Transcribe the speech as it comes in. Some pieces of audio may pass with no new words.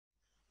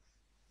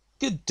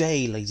Good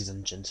day, ladies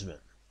and gentlemen,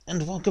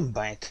 and welcome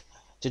back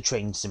to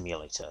Train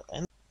Simulator.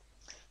 And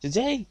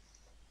today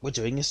we're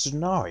doing a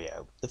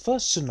scenario, the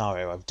first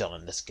scenario I've done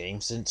in this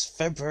game since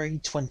February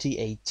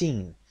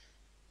 2018.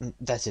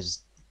 That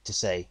is to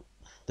say,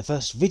 the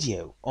first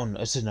video on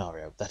a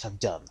scenario that I've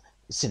done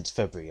since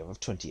February of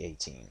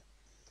 2018.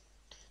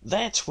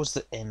 That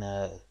was in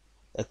a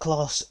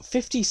class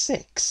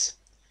 56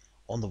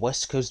 on the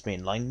West Coast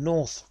Main Line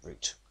North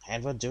route,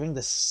 and we're doing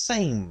the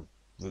same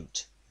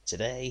route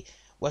today.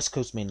 West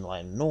Coast Main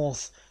Line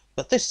North,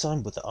 but this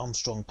time with the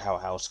Armstrong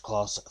Powerhouse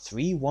Class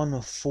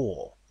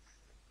 314.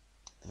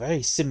 The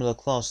very similar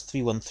Class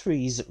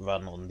 313s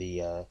run on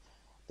the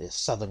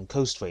Southern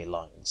Coastway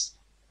lines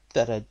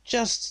that are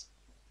just,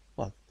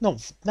 well,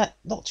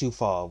 not too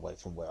far away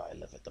from where I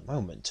live at the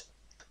moment.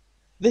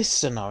 This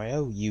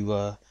scenario you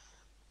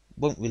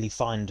won't really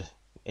find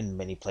in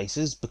many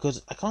places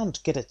because I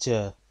can't get it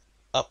to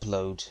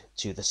upload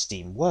to the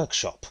Steam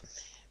Workshop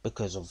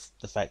because of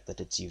the fact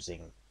that it's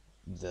using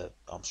the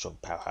Armstrong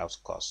Powerhouse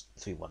Class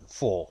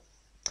 314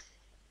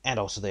 and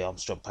also the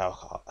Armstrong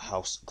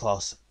Powerhouse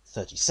Class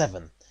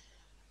 37.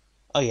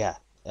 Oh yeah,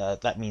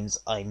 that means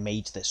I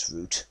made this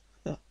route,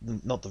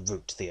 not the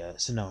route, the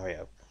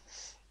scenario.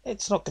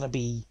 It's not going to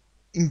be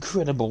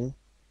incredible.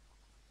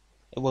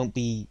 It won't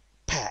be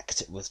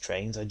packed with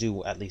trains. I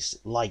do at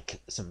least like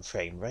some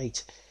frame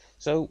rate.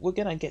 So we're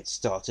going to get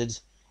started,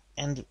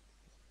 and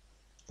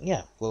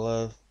yeah,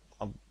 I'll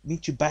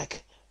meet you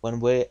back when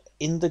we're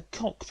in the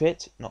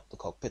cockpit, not the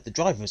cockpit, the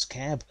driver's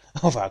cab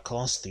of our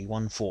Class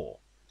 314.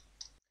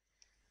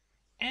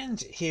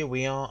 And here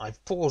we are.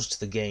 I've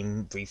paused the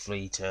game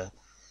briefly to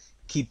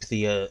keep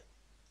the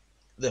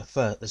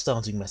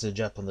starting message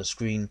up on the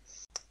screen.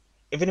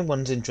 If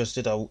anyone's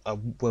interested, I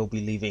will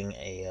be leaving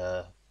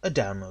a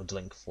download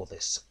link for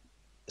this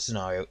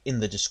scenario in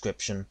the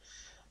description.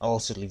 I'll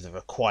also leave the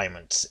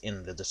requirements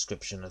in the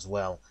description as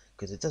well,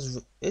 because it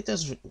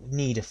does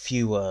need a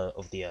few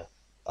of the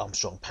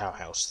Armstrong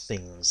Powerhouse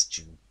things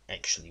to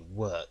actually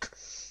work.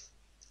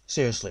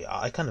 Seriously,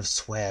 I kind of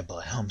swear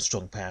by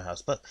Armstrong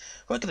Powerhouse, but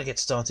we're going to get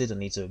started. I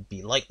need to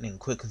be lightning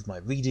quick with my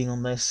reading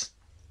on this.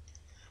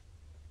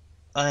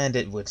 And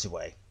it went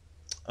away.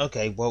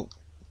 Okay, well,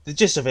 the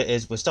gist of it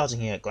is we're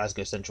starting here at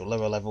Glasgow Central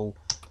lower level.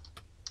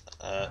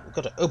 We've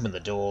got to open the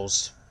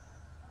doors.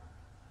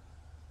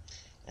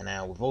 And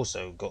now we've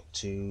also got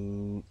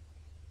to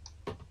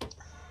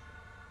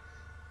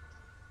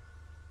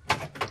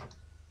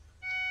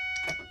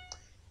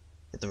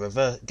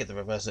get the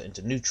reverser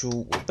into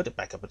neutral. We'll put it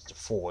back up into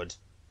forward.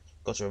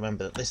 Got to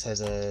remember that this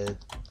has a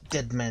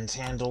dead man's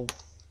handle.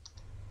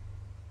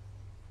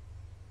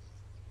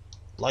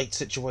 Light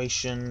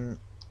situation.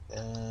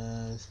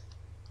 Yes,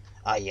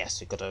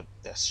 we've got to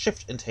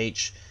shift into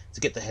H to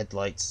get the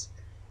headlights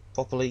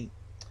properly.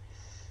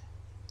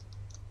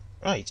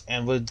 Right,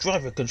 and we're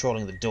driver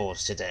controlling the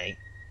doors today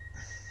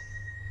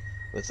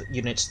with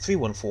units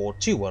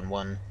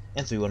 314-211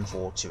 and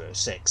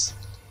 314-206.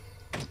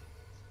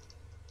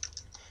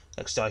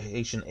 Next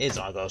station is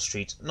Argyle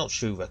Street, not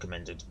shoe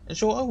recommended.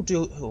 Ensure all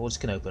doors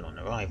can open on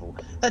arrival.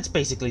 That's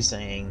basically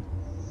saying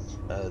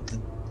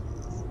the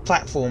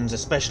platforms,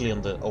 especially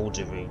on the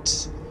older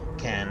routes,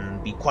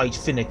 can be quite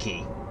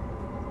finicky.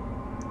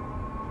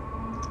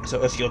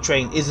 So if your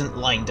train isn't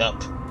lined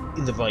up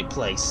in the right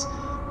place,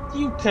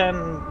 you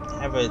can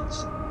have it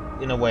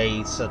in a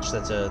way such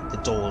that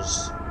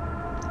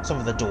some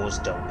of the doors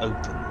don't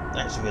open.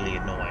 That's really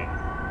annoying.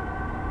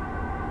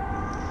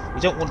 We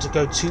don't want to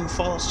go too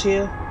fast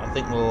here. I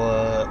think we'll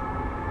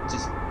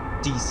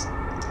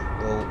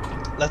we'll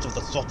let off the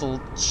throttle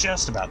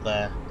just about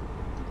there.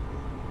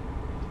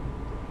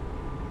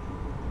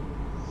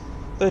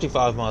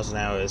 35 miles an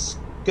hour is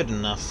good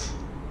enough.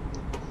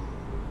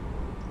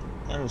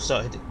 And we'll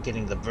start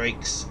getting the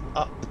brakes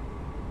up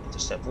into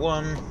step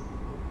 1.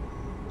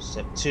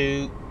 Step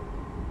 2.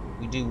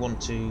 We do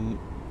want to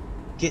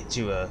get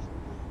to a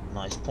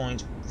nice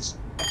point.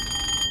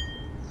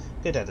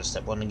 Go down to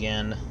step 1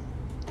 again.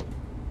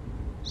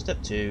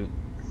 Step 2.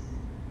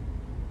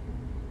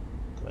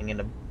 Going in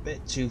a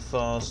bit too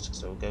fast,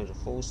 so we'll go to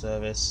full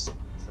service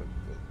for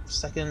a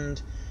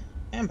second.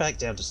 And back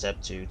down to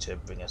step 2 to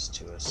bring us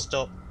to a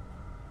stop.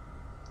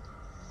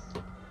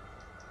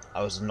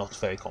 I was not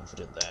very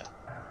confident there.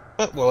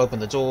 But we'll open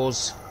the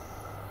doors.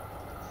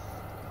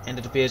 And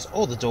it appears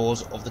all the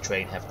doors of the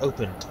train have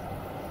opened.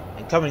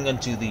 And coming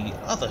onto the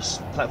other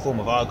platform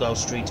of Argyle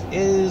Street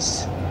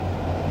is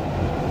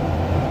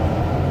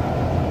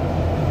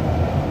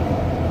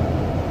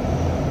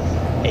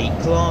a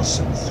Class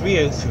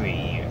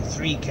 303,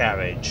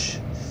 3-carriage.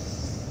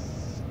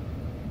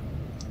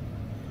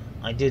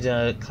 I did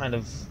kind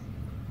of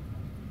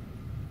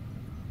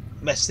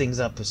mess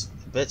things up a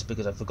bit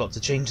because I forgot to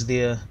change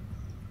the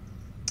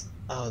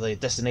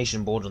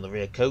destination board on the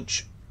rear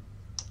coach.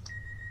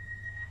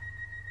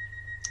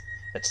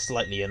 That's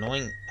slightly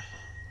annoying.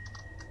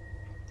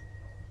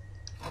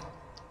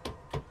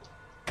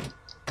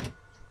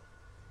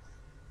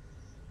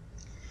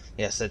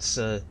 Yes, that's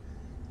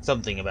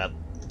something about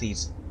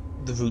these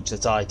the routes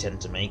that I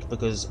tend to make,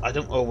 because I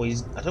don't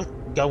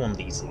go on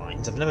these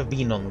lines. I've never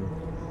been on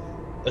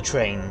a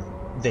train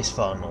this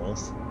far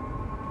north.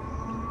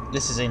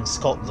 This is in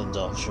Scotland,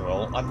 after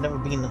all. I've never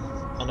been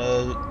on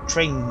a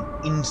train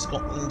in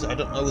Scotland. I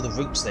don't know the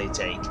routes they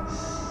take.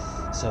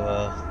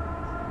 So,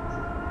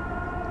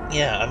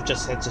 yeah, I've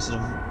just had to sort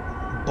of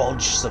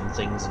bodge some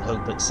things and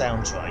hope it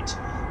sounds right.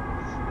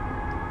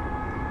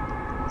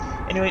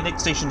 Anyway,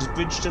 next station is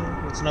Bridgeton.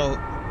 There's no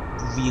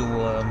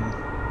real,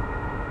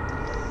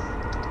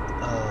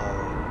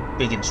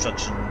 big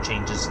instruction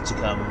changes to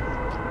come.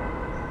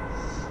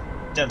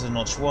 Down to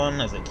Notch 1,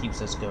 as it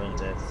keeps us going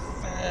at a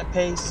fair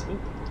pace. Ooh.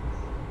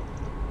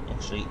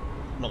 Actually,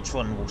 Notch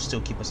 1 will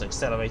still keep us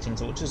accelerating,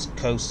 so we'll just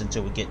coast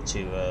until we get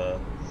to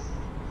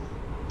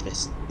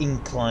this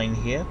incline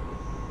here.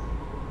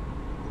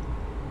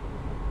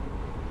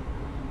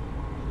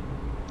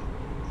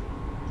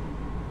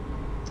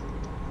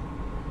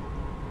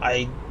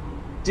 I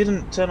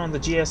didn't turn on the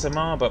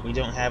GSMR, but we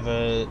don't have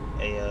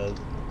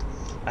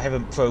I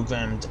haven't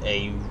programmed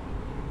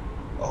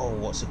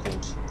what's it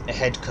called? A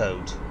head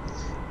code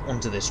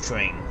onto this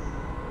train.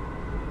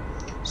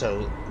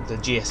 So the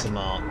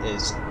GSMR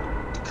is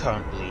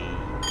currently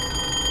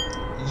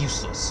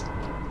useless.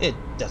 It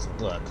doesn't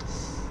work.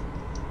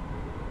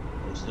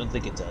 I don't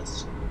think it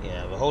does.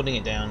 Yeah, we're holding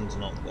it down, it's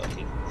not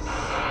working.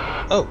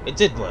 Oh, it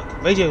did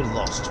work. Radio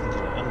lost because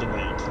we're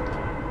underground.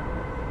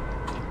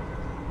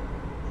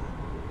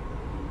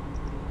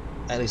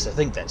 At least I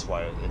think that's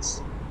why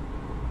it's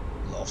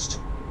lost.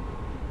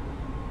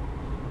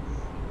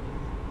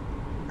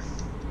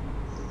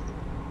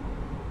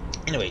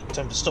 Anyway,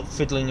 time to stop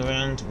fiddling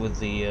around with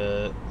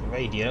the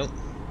radio.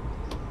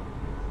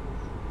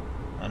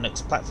 Our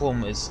next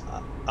platform is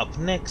up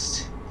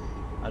next.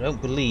 I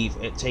don't believe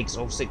it takes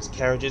all 6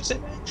 carriages.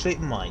 Actually,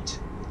 it might.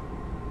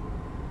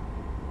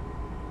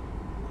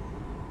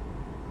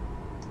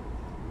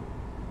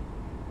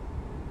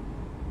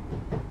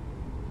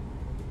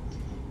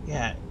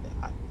 Yeah,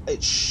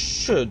 it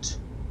should.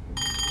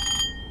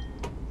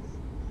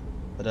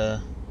 But,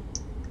 it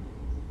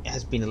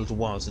has been a little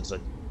while since I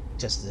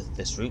tested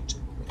this route.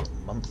 A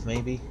month,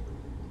 maybe.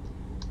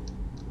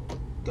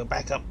 Go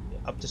back up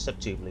to step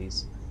 2,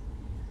 please.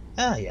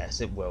 Ah,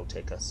 yes, it will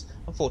take us.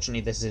 Unfortunately,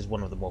 this is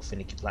one of the more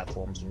finicky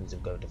platforms. We need to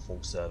go to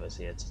full service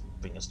here to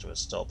bring us to a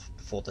stop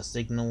before the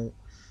signal.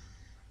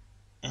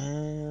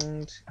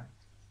 And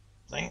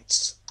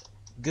that's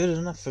good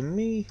enough for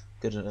me.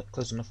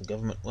 Close enough for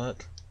government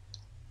work.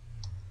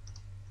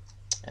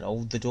 And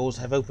all the doors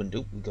have opened.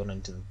 Oop, we've gone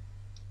into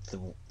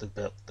the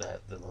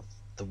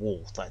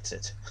wall. That's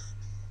it.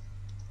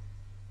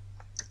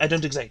 I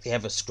don't exactly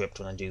have a script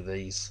when I do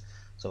these,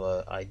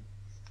 so I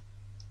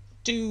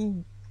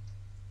do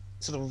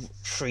sort of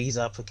freeze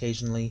up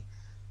occasionally,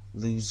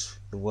 lose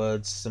the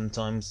words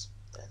sometimes.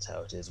 That's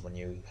how it is when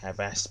you have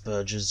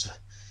Asperger's.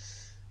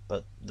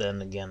 But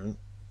then again,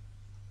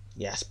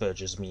 the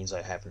Asperger's means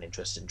I have an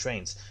interest in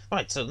trains.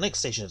 Right, so the next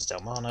station is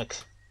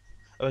Dalmarnock.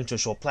 Owing to a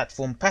short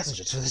platform,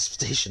 passengers to this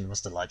station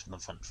must alight from the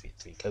front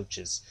 3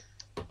 coaches.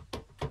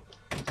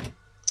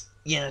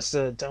 Yes,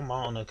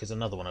 Dalmarnock is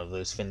another one of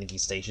those finicky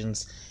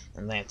stations,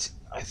 and that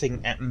I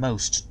think at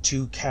most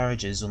 2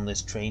 carriages on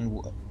this train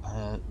will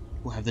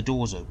have the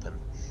doors open,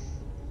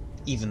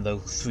 even though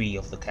 3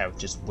 of the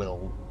carriages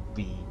will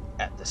be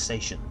at the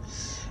station.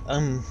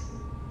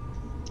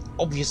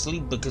 Obviously,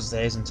 because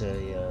there isn't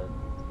a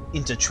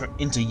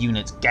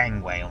inter-unit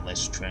gangway on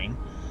this train,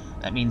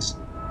 that means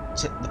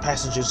the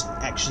passengers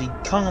actually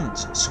can't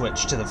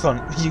switch to the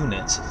front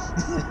unit,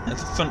 the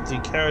front 3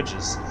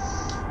 carriages,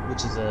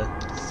 which is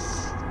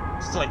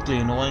slightly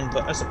annoying,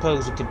 but I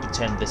suppose we could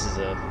pretend this is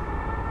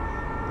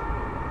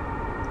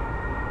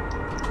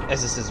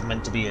as this is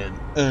meant to be an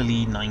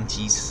early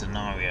 90s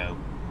scenario,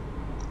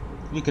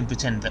 we can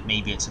pretend that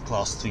maybe it's a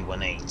class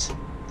 318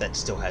 that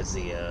still has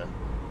the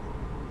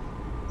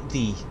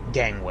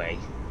gangway.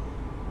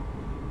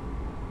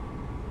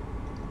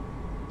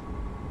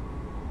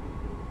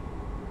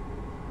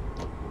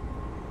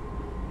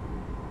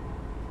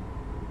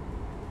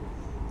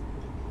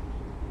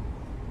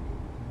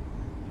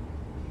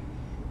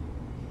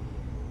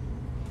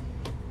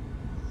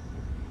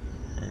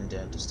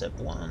 Down to step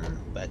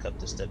 1, back up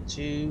to step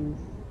 2.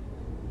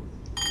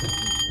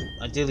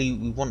 Ideally,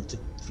 we want to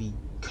be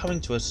coming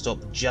to a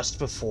stop just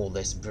before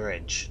this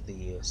bridge,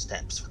 the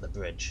steps for the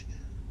bridge,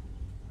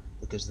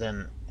 because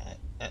then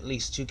at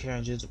least 2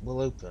 carriages will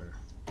open.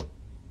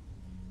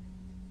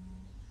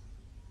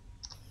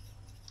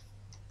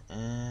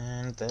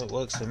 And that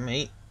works for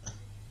me.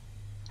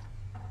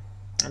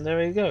 And there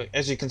we go.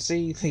 As you can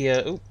see,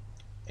 this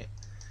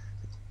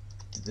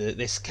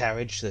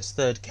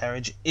 3rd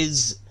carriage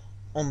is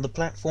on the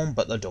platform,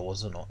 but the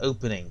doors are not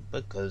opening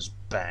because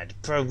bad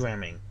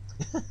programming.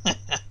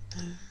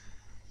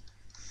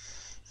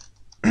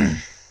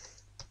 We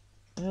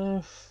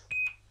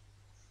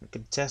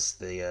could test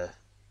the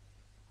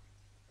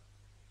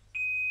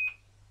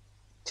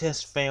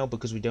test fail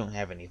because we don't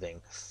have anything.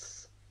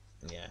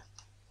 Yeah,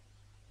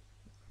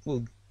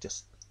 we'll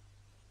just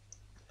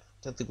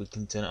Don't think we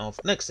can turn it off.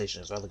 Next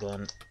station is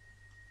Rutherglen.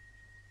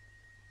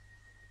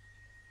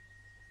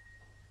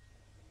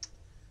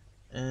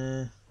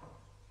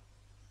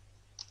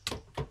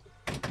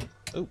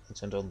 Oh, I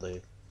turned on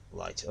the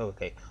light. Oh,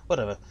 okay,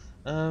 whatever.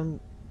 You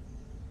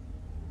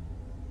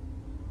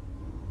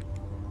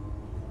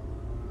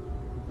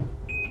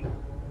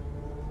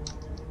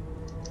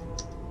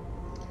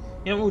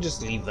know, we'll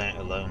just leave that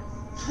alone.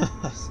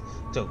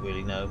 Don't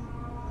really know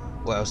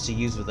what else to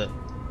use with it.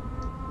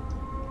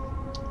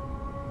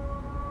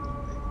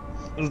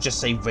 It'll just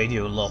say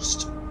radio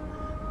lost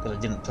because I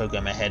didn't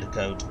program a header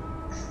code.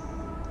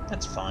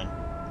 That's fine.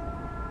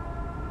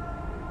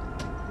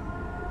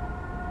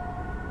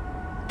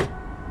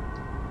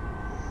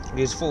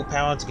 Use full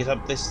power to get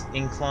up this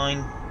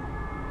incline.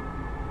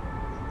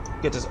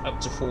 Get us up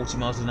to 40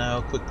 miles an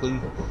hour quickly.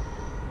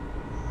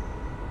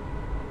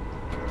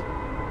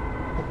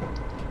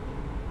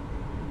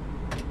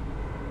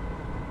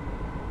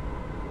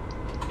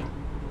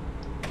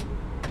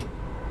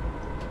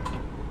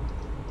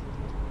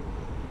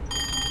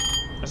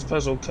 I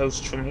suppose we'll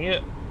coast from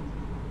here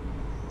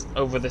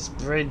over this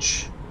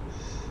bridge,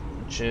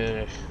 which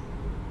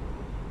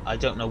I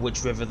don't know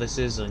which river this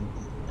is.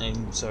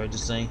 I'm sorry to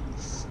say,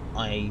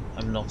 I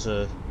am not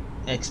an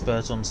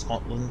expert on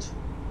Scotland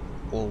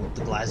or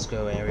the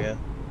Glasgow area.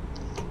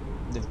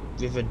 The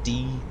River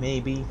Dee,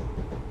 maybe?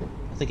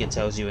 I think it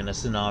tells you in a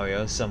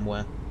scenario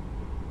somewhere.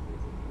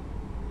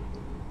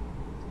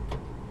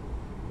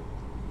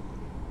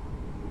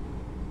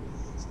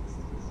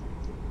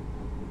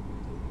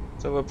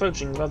 So we're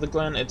approaching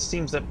Rutherglen. It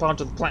seems that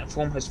part of the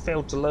platform has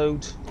failed to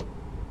load.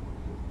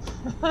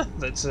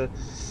 That's a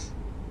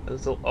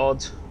little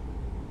odd.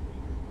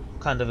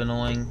 Kind of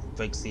annoying.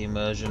 Breaks the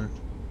immersion.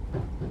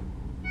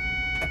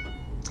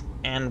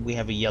 And we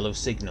have a yellow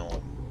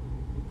signal.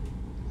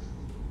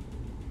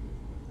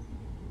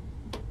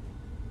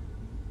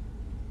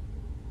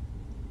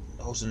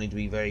 Also need to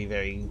be very,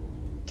 very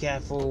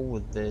careful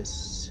with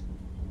this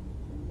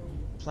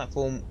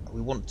platform.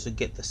 We want to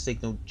get the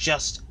signal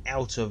just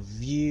out of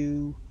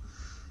view,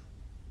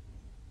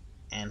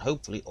 and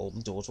hopefully all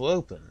the doors will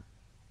open.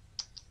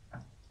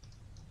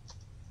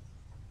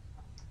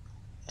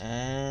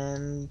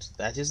 And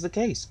that is the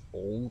case.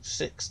 All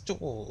six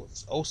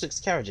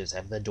carriages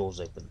have their doors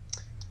open.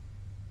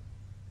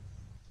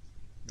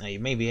 Now you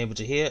may be able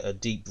to hear a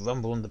deep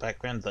rumble in the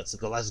background. That's the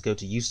Glasgow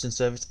to Euston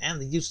service and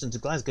the Euston to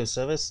Glasgow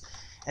service.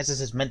 As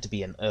this is meant to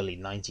be an early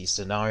 90s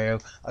scenario,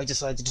 I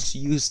decided to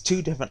use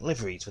two different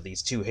liveries for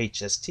these two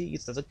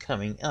HSTs that are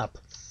coming up.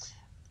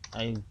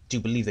 I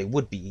do believe they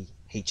would be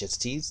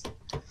HSTs.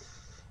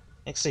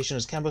 Next station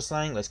is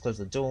Cambuslang. Let's close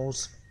the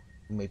doors.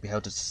 We may be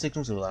held to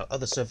signal to allow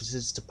other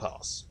services to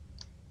pass.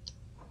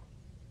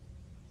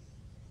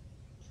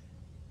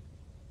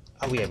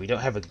 Oh yeah, we don't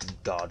have a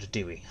guard,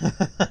 do we?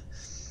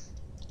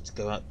 Let's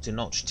go up to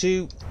notch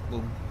 2.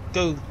 We'll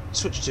go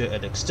switch to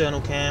an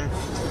external cam.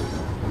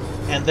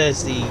 And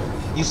there's the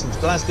Euston to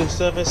Glasgow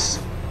service.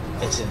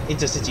 It's an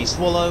intercity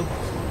swallow.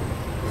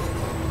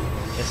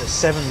 It's a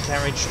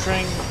 7-carriage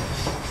train.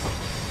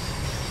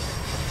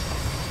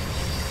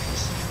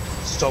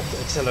 Stop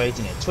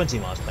accelerating at 20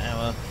 miles per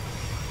hour.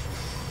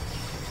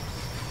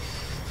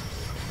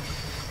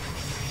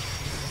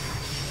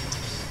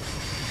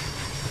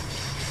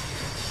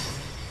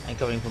 And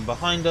coming from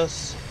behind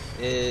us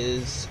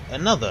is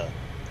another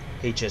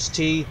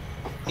HST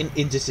in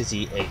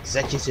intercity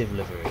executive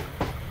livery.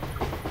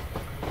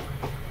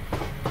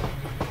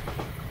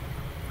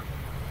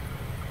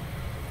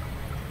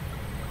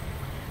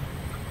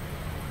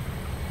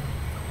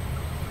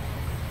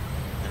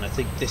 And I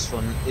think this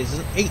one is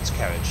an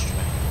 8-carriage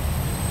train.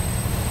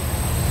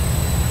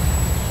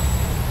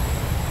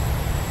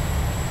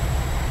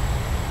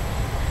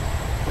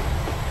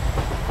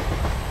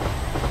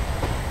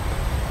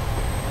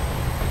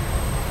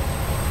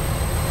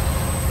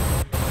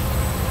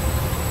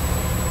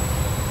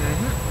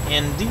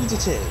 Indeed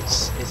it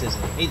is. It is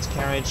an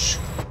 8-carriage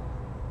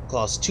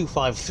class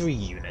 253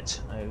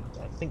 unit. I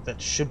think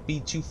that should be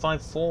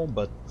 254,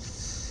 but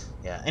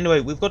yeah.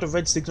 Anyway, we've got a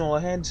red signal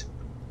ahead.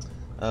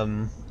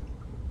 I've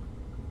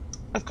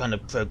kind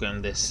of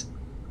programmed this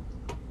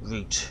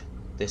route,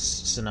 this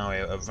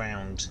scenario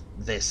around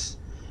this.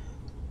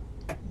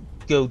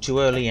 Go too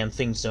early and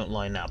things don't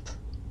line up.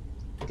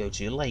 Go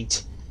too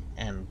late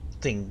and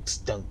things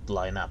don't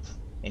line up,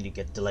 and you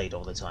get delayed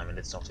all the time, and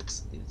it's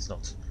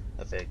not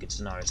a very good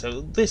scenario.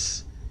 So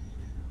this,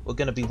 we're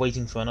going to be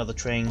waiting for another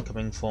train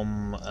coming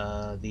from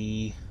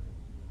the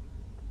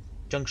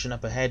junction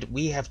up ahead.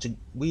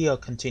 We are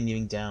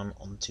continuing down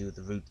onto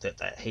the route that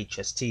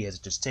HST has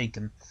just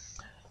taken,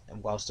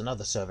 and whilst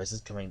another service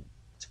is coming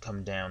to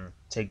come down,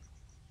 take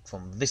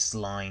from this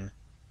line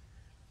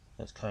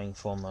that's coming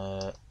from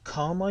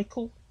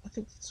Carmichael, I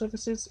think the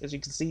service is. As you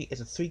can see,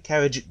 it's a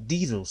 3-carriage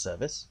diesel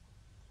service.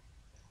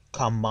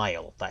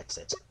 Carmyle, that's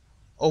it.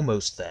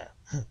 Almost there.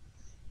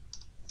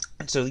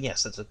 So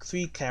yes, that's a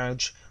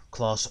 3-carriage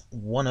class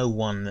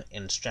 101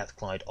 in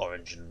Strathclyde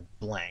orange and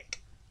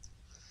black.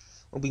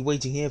 We'll be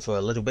waiting here for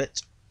a little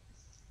bit.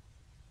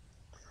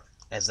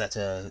 as that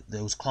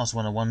those Class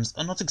 101s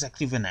are not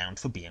exactly renowned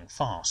for being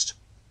fast.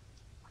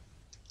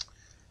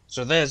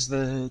 So there's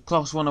the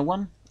Class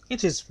 101.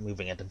 It is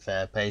moving at a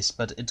fair pace,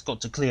 but it's got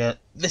to clear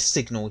this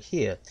signal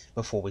here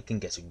before we can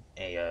get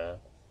a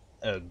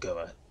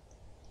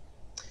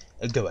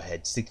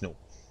go-ahead signal.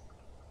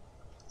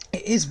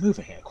 It is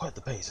moving at quite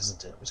the pace,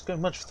 isn't it? It's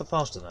going much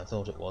faster than I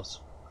thought it was.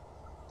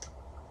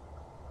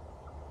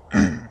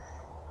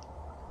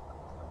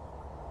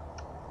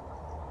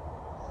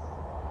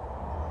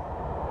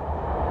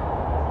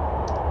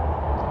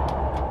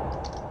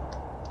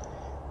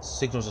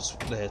 Signals are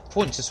the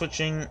points are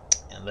switching,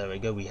 and there we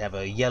go. We have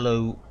a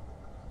yellow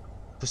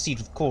proceed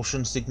with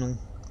caution signal,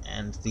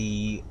 and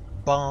the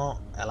bar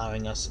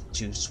allowing us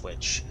to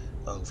switch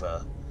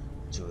over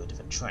to a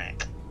different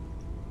track.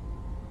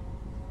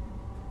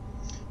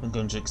 I'm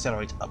going to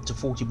accelerate up to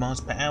 40 miles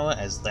per hour,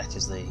 as that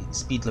is the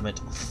speed limit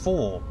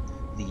for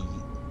the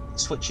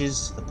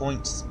switches, the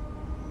points.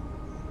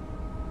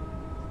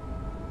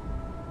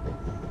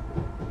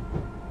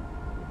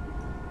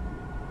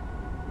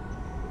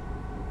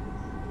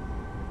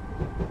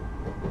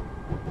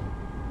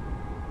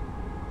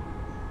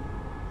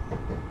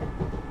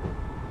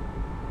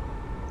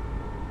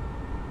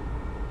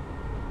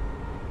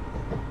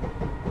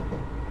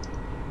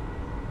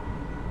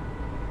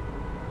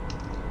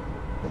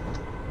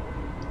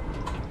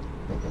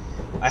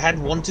 I had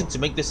wanted to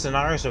make this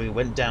scenario so we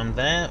went down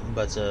there,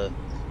 but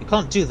you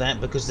can't do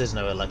that because there's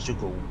no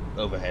electrical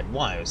overhead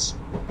wires.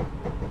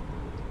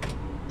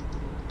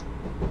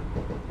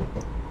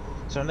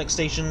 So our next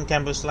station,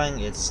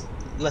 Cambuslang, it's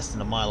less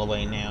than a mile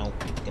away now.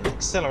 We can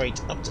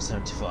accelerate up to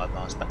 75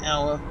 miles per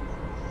hour.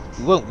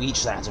 We won't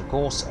reach that, of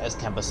course, as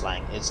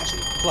Cambuslang is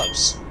too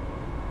close.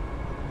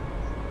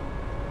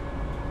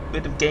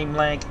 Bit of game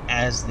lag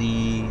as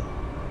the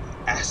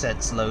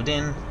assets load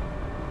in.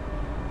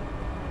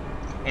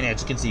 And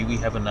as you can see, we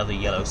have another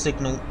yellow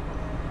signal.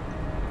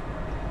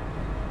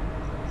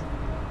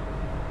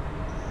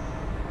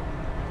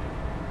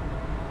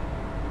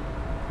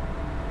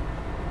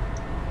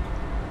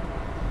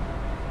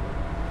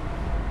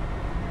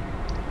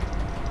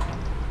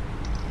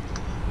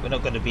 We're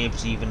not going to be able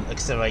to even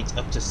accelerate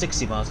up to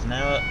 60 miles an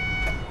hour.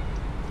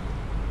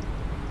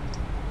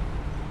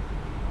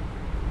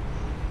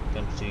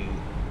 Going to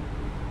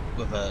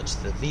revert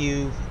to the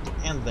view,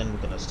 and then we're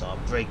going to start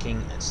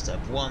braking at step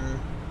 1.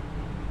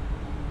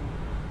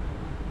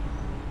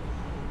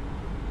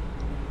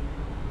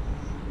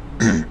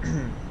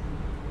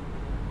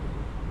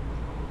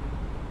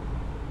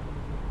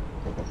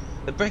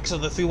 The brakes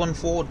of the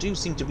 314 do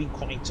seem to be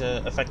quite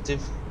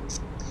effective. It's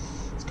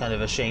kind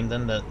of a shame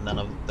then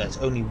that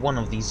only one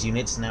of these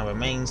units now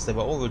remains. They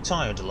were all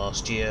retired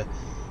last year,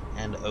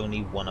 and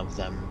only one of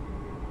them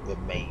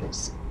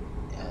remains,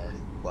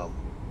 well,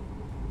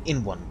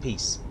 in one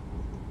piece.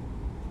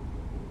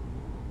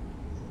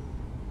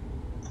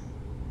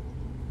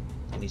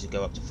 We need to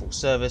go up to full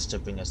service to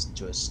bring us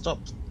to a stop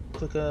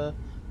quicker.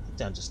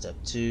 Down to step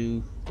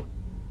 2,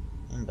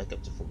 and back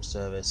up to full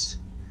service.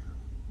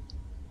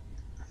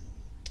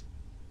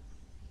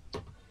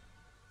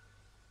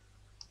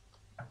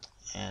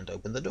 And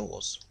open the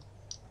doors.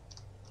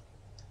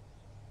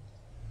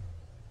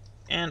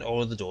 And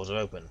all of the doors are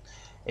open.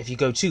 If you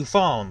go too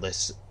far on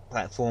this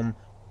platform,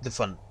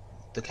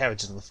 the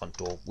carriages on the front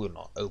door will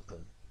not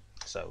open.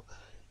 So,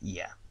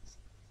 yeah.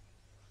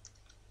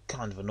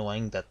 Kind of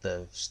annoying that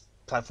the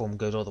platform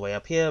goes all the way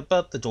up here,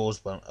 but the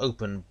doors won't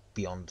open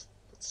beyond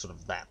sort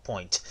of that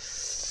point.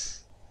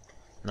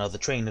 Now the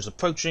train is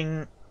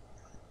approaching.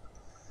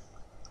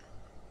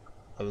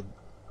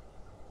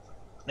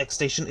 Next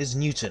station is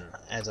Newton.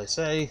 As I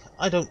say,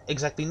 I don't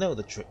exactly know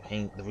the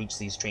routes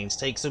these trains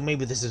take, so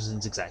maybe this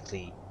isn't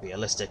exactly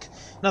realistic.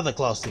 Another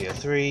Class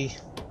 303.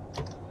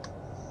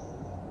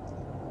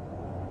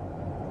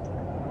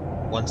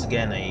 Once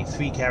again, a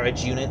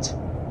 3-carriage unit.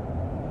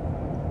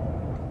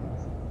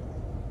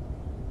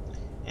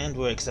 And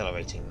we're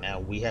accelerating. Now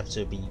we have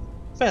to be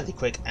fairly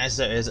quick, as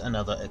there is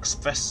another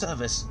express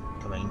service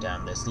coming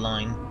down this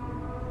line.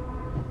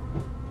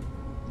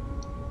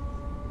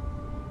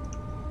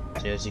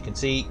 So as you can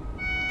see,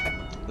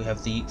 we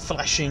have the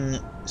flashing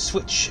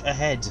switch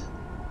ahead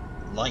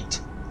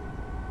light,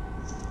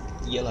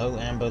 yellow,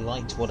 amber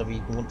light, whatever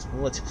you want to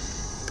call it.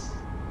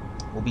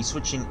 We'll be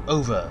switching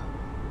over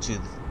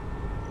to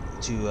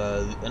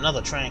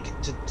another track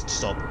to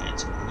stop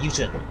at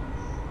Newton.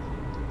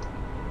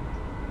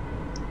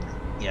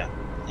 Yeah,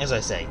 as I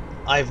say,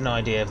 I have no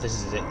idea if this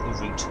is the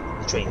route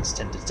the trains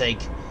tend to take.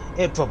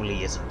 It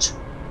probably isn't.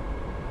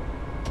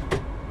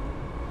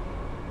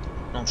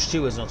 Notch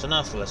 2 is not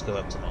enough, so let's go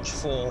up to notch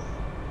 4.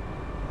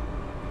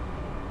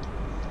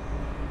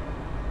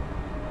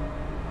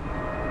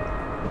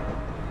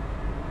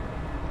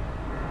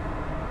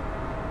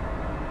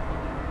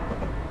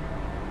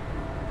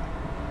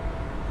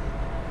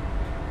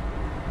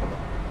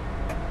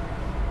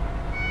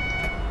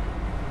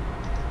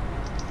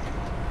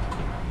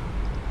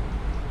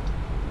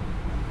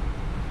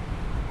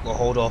 We'll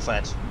hold off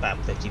at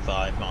about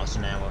 55 miles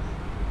an hour.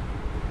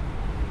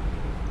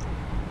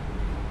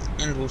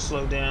 and we'll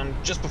slow down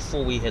just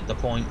before we hit the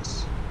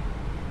points.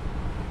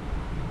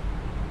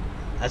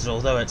 As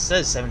although it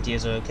says 70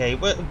 is okay,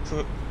 we're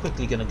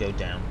quickly going to go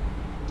down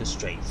to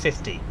straight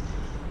 50.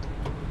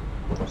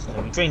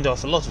 So we drained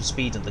off a lot of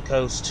speed at the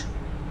coast.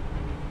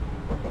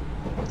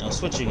 Now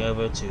switching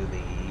over to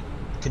the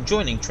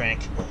conjoining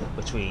track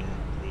between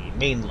the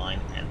main line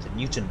and the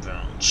Newton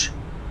branch.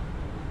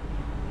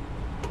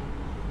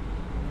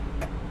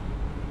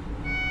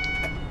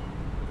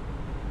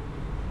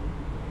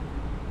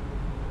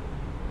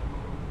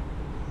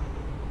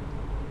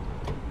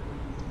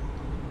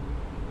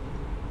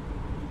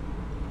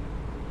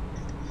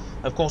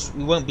 Of course,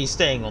 we won't be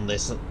staying on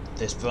this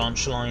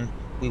branch line.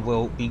 We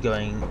will be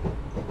going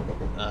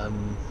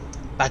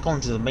back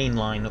onto the main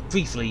line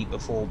briefly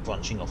before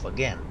branching off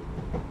again.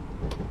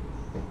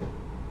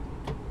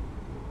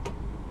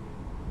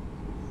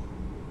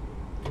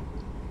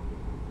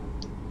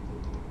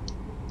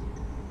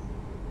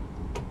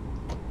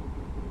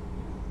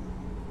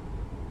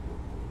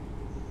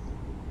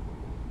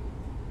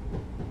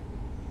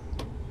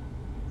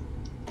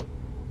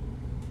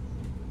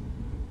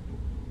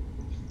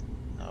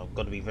 Now, I've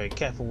got to be very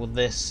careful with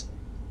this.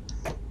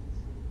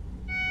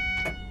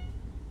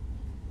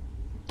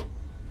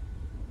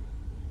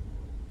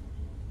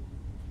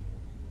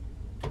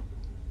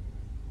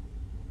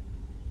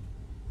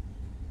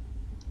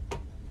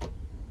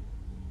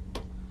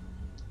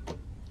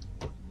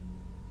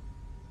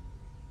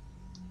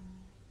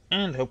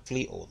 And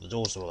hopefully all the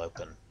doors will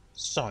open.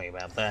 Sorry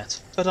about that,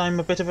 but I'm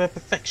a bit of a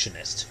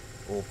perfectionist,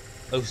 or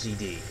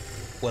OCD,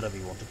 whatever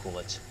you want to call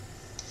it.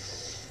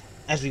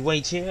 As we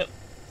wait here,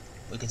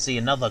 we can see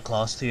another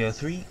Class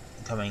 303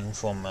 coming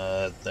from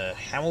the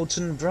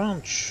Hamilton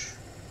branch.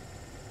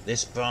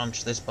 This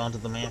branch, this part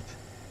of the map.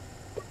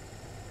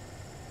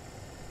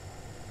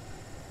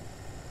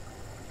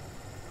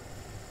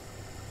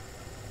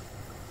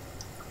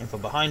 And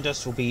from behind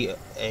us will be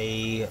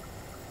a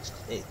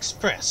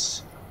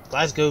express.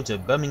 Glasgow to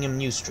Birmingham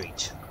New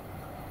Street.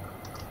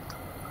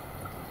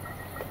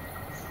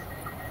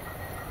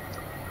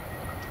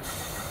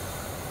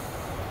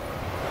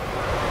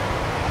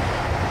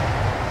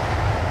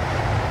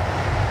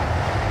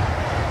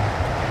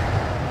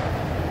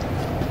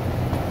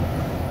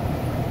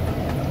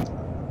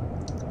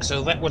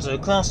 So that was a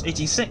Class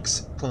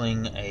 86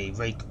 pulling a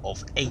rake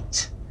of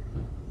 8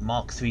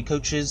 Mark III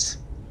coaches.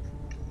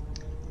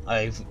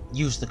 I've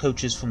used the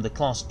coaches from the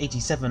Class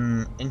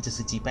 87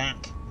 Intercity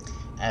pack,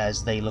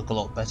 as they look a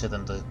lot better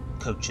than the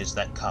coaches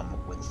that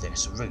come with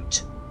this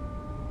route.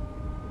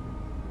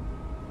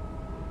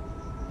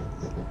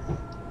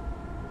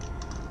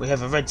 We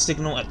have a red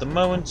signal at the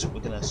moment. We're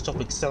going to stop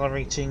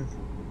accelerating.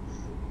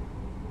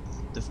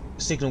 The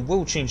signal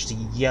will change to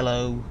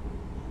yellow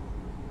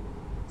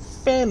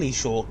fairly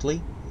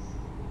shortly.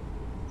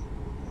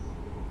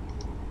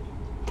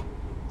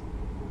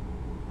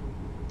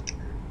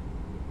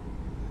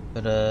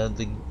 But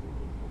the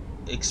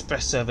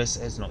express service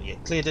has not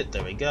yet cleared it.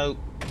 There we go.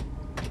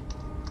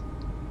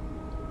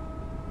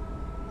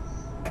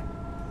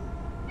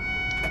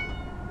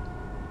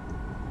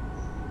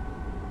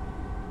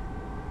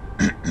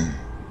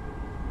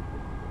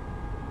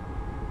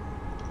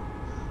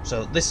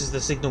 So this is the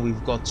signal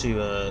we've got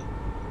to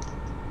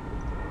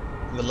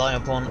rely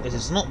upon. It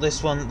is not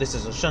this one. This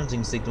is a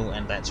shunting signal,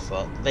 and that's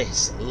for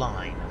this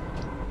line.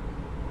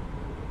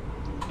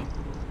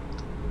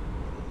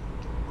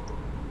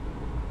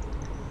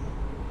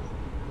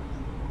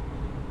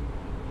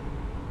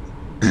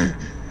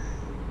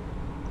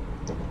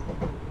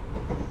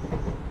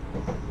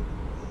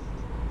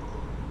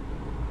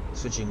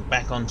 Switching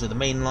back onto the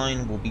main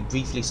line, we'll be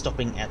briefly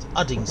stopping at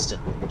Uddingston,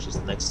 which is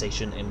the next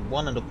station in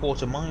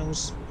 1¼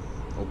 miles,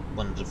 or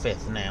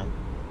 1/5 now.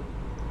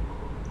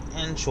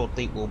 And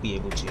shortly we'll be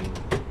able to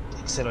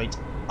accelerate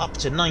up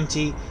to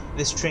 90.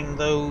 This train,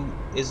 though,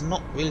 is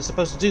not really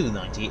supposed to do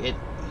 90. It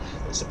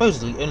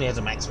supposedly only has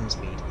a maximum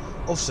speed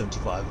of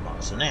 75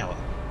 miles an hour.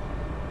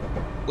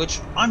 Which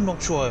I'm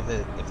not sure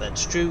if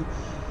that's true.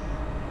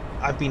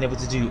 I've been able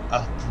to do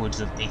upwards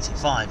of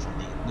 85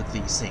 with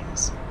these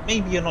things.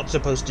 Maybe you're not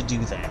supposed to do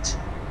that.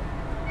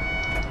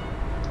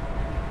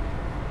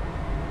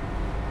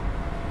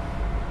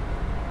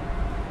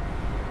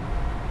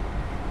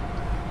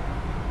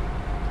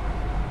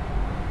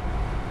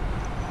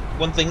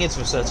 One thing is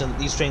for certain,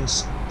 these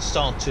trains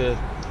start to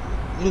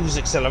lose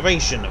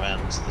acceleration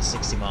around the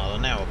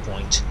 60-mile-an-hour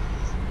point,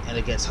 and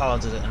it gets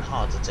harder and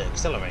harder to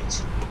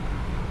accelerate.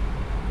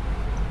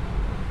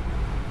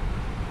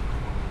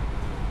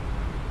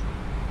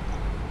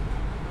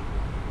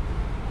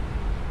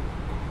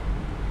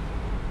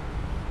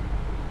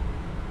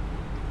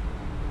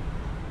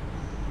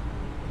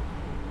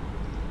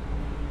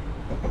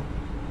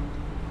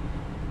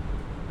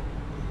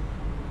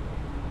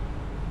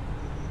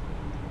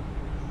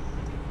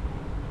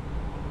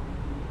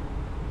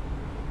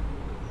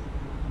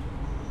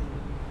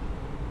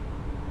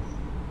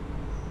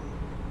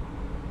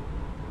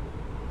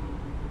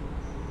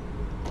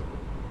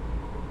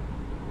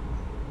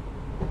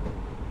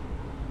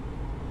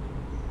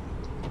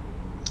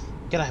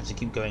 gonna have to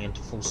keep going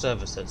into full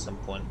service at some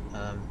point,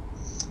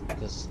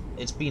 because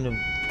it's been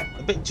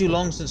a bit too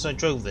long since I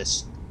drove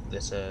this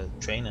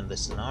train and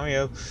this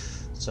scenario,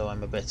 so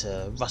I'm a bit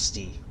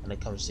rusty when it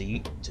comes to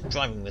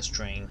driving this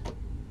train.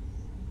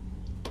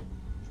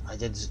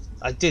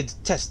 I did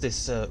test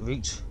this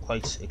route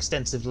quite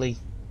extensively.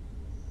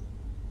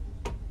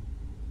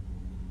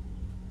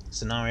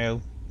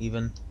 Scenario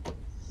even,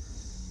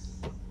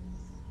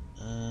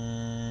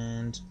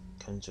 and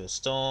come to a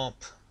stop.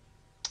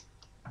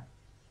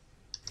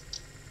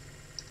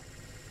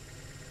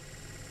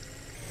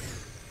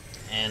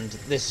 And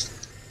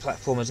this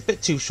platform is a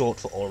bit too short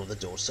for all of the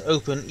doors to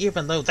open,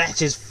 even though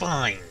that is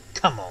fine.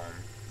 Come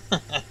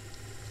on.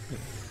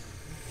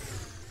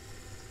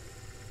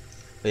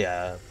 But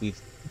yeah,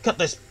 we've cut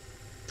this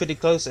pretty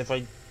close. If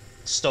I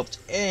stopped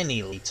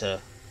any later,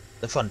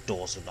 the front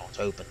doors would not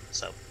open,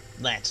 so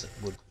that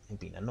would have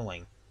been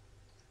annoying.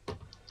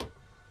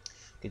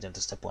 Get down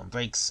to step 1,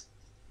 brakes.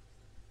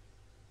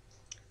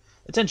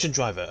 Attention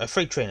driver, a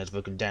freight train has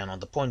broken down on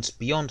the points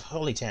beyond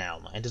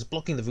Hollytown and is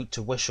blocking the route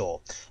to Wishaw.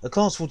 A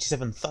Class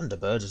 47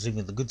 Thunderbird is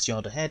leaving the goods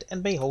yard ahead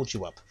and may hold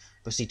you up.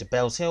 Proceed to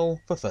Bells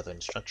Hill for further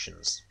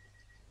instructions.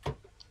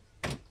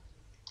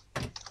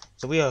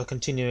 So we are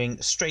continuing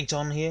straight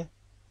on here.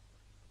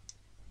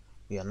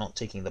 We are not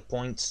taking the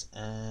points.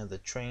 The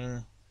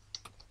train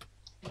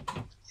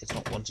is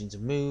not wanting to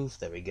move.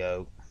 There we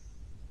go.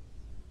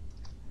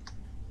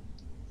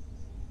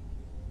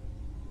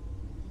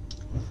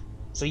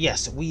 So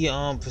yes, we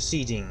are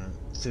proceeding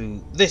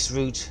through this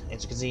route.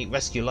 As you can see,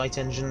 rescue light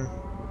engine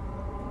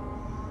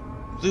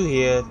through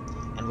here,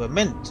 and we're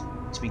meant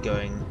to be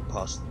going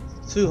past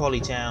through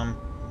Hollytown,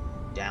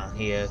 down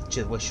here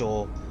to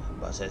Wishaw,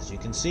 but as you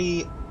can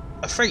see,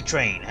 a freight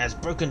train has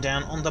broken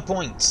down on the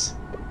points,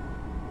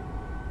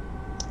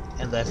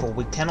 and therefore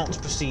we cannot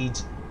proceed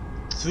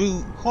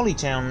through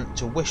Hollytown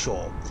to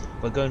Wishaw.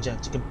 We're going to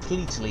have to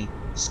completely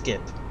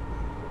skip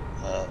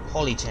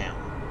Hollytown.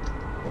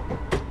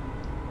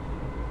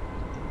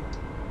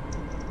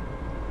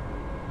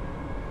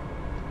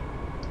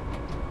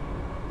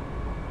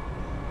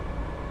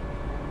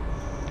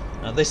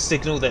 Now this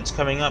signal that's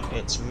coming up,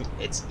 it's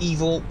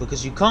evil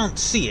because you can't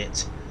see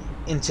it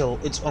until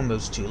it's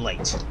almost too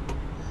late.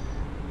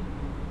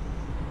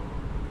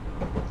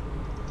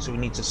 So we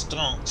need to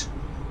start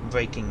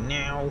braking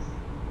now.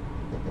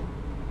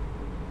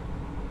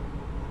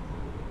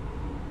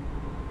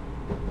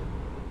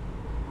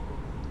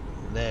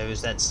 There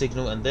is that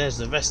signal, and there's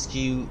the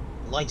rescue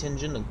light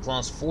engine of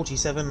Class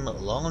 47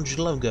 large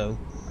logo.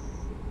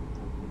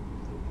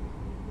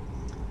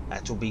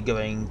 That will be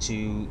going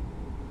to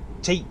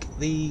take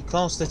the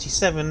Class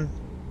 37,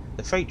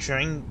 the freight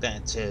train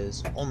that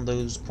is on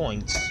those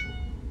points,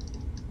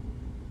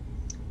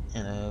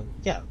 and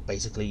yeah,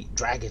 basically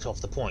drag it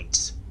off the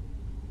points.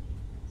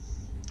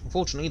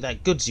 Unfortunately,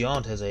 that goods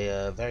yard has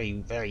a very,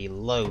 very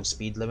low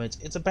speed limit.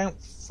 It's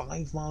about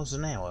 5 miles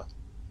an hour.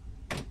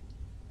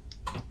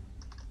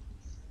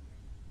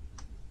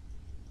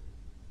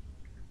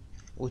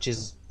 Which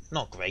is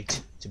not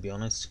great, to be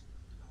honest.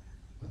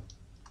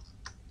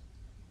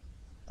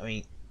 I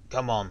mean,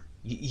 come on.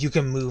 You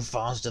can move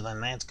faster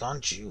than that,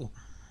 can't you?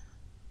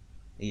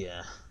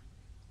 Yeah.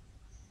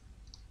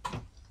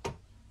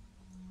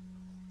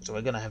 So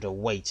we're gonna have to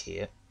wait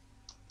here.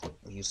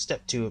 We use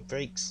step 2 of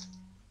brakes.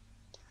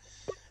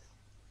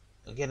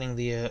 We're getting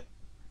the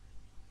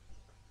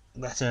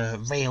that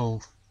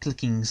rail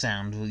clicking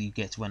sound that you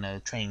get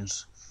when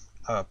trains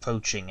are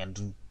approaching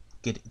and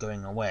get it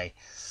going away.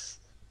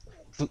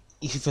 But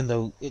even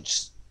though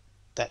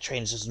that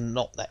train is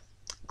not, that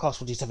Class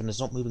 47 is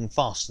not moving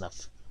fast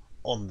enough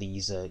on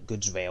these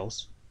goods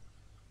rails.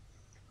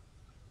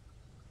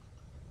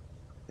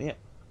 But yeah,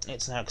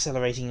 it's now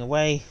accelerating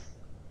away.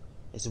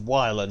 It's a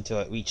while until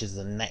it reaches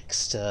the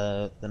next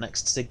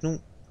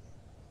signal.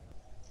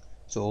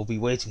 So we'll be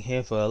waiting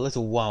here for a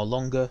little while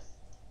longer.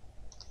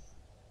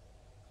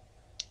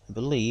 I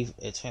believe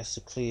it has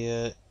to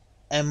clear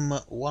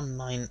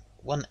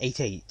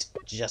M19188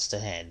 just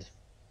ahead.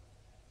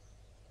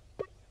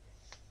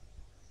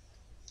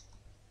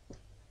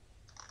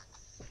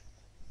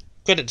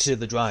 Credit to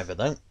the driver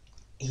though.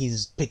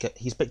 He's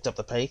picked up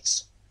the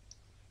pace.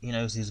 He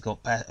knows he's got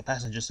a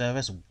passenger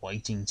service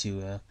waiting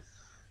to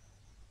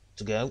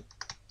go.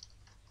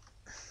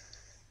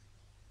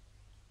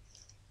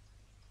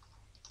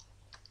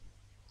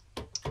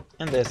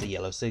 And there's the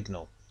yellow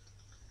signal.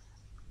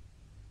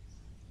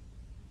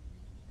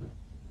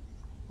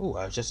 Oh,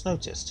 I just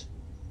noticed.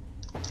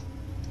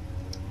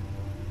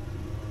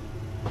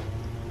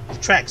 The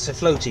tracks are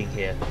floating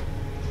here.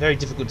 Very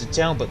difficult to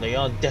tell, but they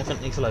are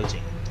definitely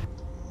floating.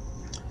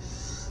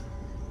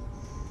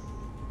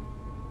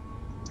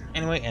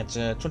 Anyway, at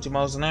 20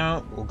 miles an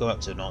hour, we'll go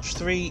up to notch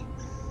 3.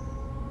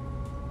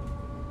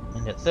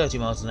 And at 30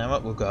 miles an hour,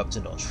 we'll go up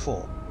to notch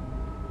 4.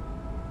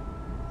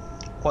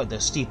 Quite the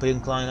steep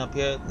incline up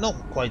here. Not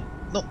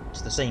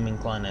the same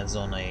incline as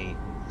on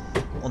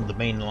the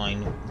main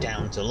line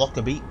down to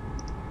Lockerbie,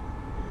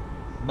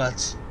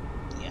 but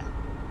yeah,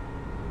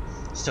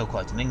 still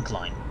quite an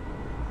incline.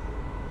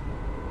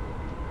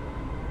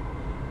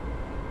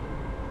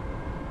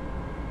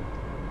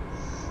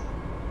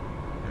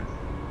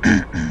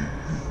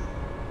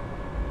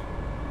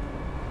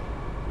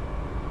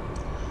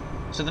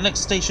 So the next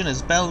station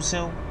is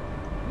Bellshill.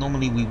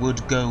 Normally we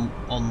would go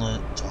on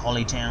to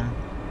Hollytown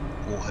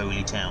or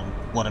Holytown,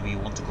 whatever you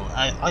want to call it.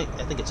 I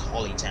think it's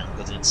Hollytown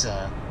because it's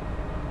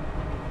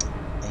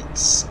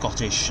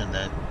Scottish and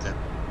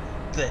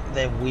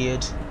they're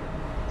weird.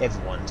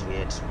 Everyone's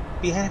weird.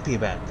 Be happy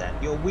about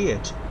that. You're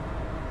weird.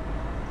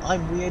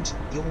 I'm weird.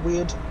 You're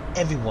weird.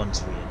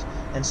 Everyone's weird.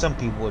 And some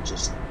people are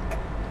just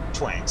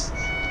twats.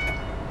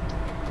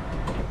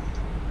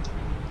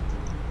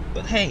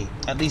 But hey,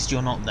 at least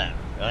you're not them,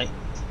 right?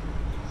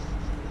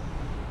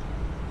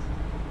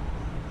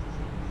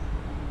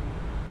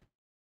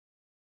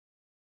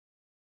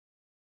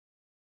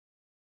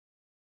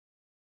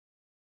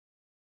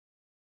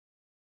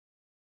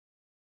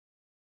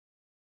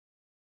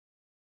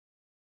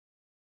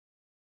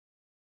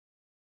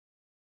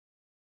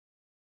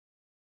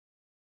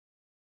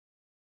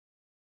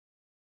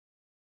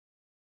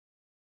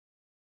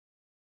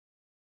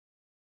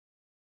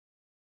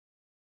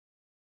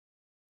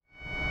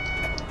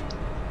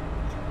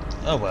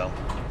 Oh well,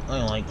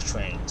 I like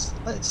trains.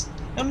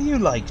 You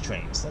like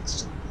trains.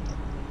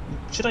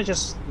 Should I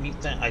just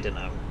mute that? I don't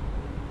know.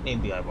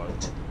 Maybe I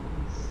won't.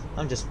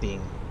 I'm just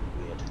being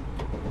weird.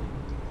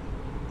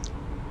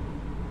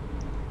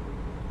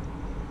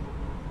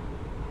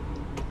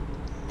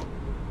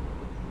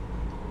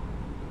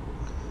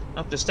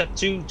 After step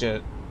 2,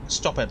 to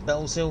stop at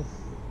Bellshill.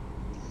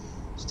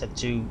 Step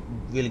 2,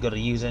 really got to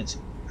use it.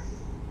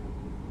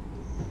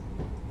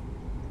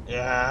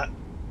 Yeah,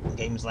 the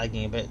game's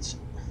lagging a bit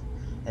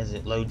as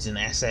it loads in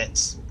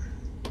assets.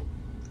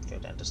 Go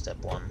down to step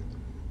 1.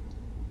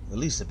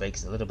 Release the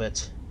brakes a little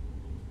bit.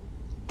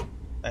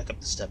 Back up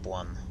to step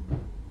 1.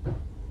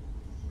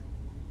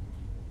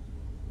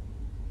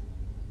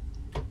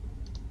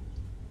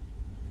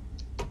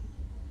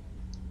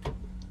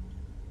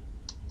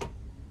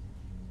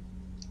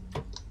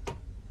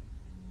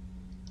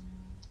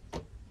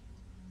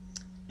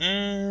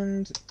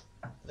 And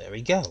there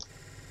we go.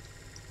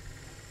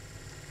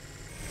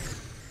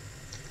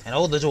 And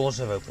all the doors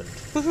have opened.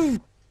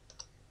 Woohoo!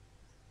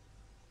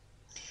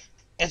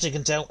 As you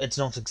can tell, it's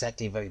not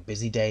exactly a very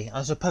busy day.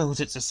 I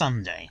suppose it's a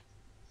Sunday.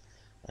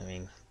 I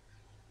mean,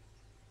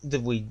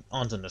 we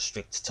aren't on a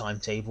strict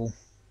timetable.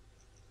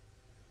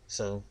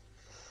 So,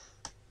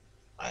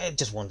 I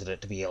just wanted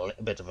it to be a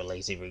bit of a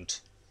lazy route.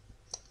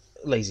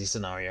 Lazy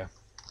scenario.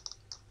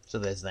 So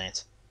there's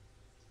that.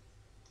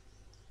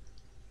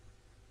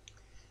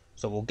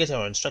 So we'll get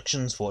our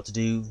instructions for what to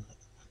do.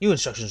 New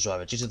instructions,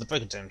 driver. Due to the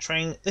broken down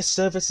train, this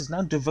service is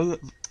now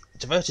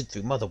diverted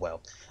through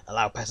Motherwell.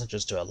 Allow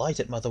passengers to alight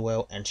at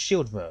Motherwell and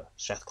Shieldmere.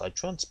 Strathclyde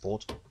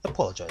Transport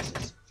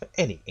apologises for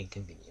any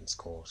inconvenience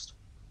caused.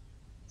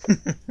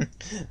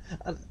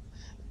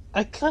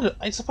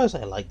 I suppose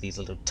I like these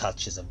little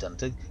touches I've done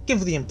to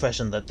give the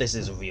impression that this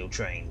is a real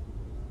train.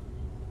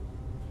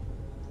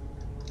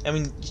 I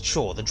mean,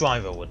 sure, the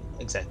driver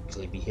wouldn't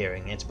exactly be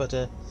hearing it, but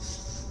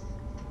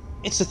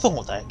it's the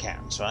thought that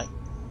counts, right?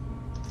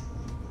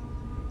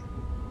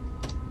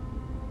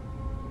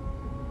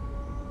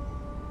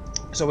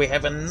 So we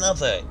have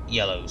another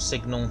yellow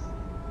signal.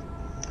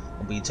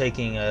 We'll be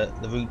taking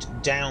the route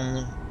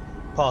down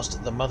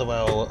past the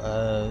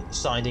Motherwell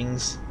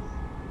sidings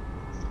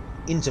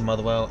into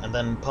Motherwell, and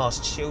then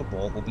past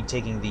Shieldmore. We'll be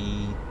taking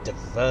the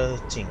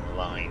diverting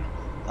line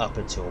up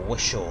until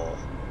Wishaw.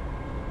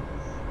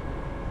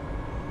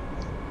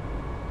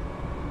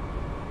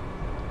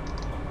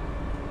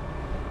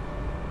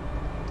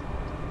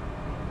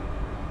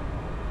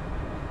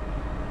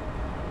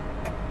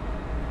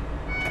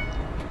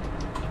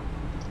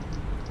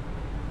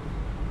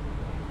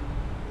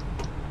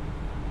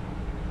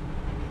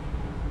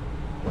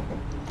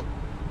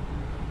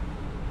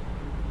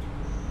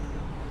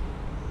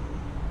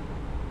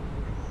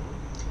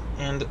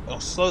 And I'll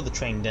slow the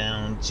train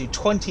down to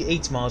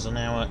 28 miles an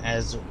hour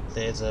as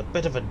there's a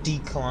bit of a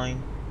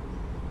decline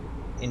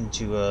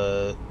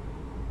into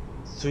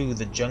through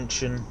the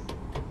junction,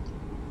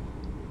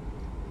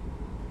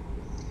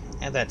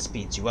 and that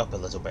speeds you up a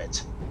little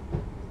bit.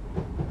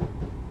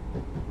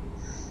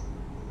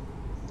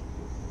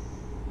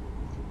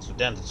 So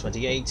down to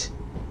 28.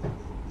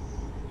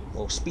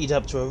 We'll speed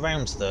up to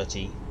around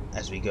 30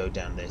 as we go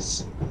down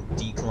this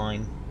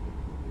decline.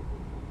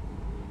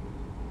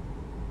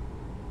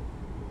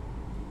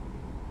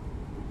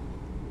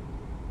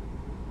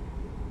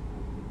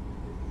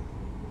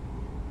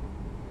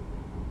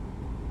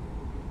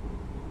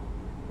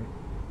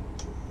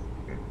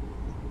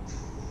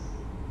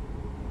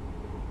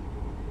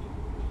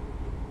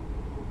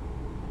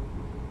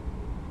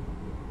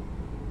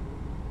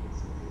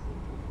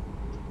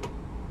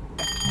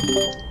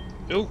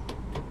 Oh,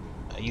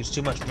 I used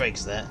too much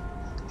brakes there.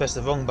 Pressed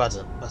the wrong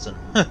button.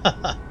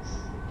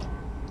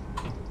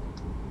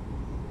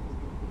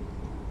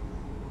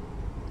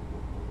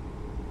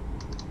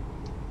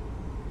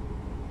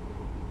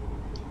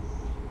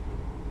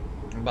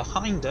 And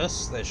behind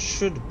us, there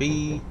should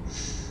be...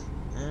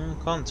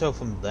 can't tell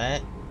from there.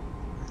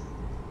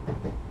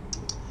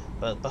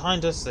 But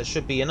behind us there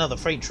should be another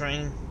freight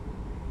train.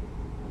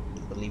 I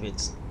believe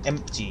it's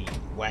empty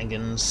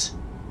wagons.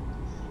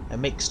 A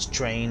mixed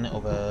train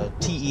of a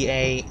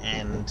TEA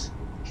and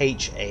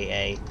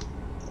HAA.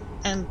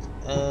 And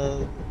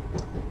a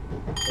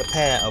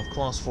pair of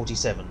Class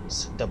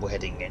 47s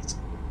double-heading it.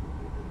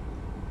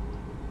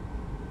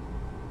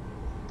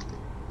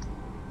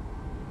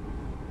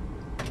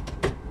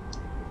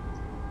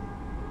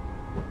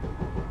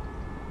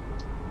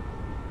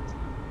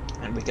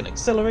 And we can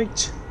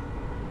accelerate.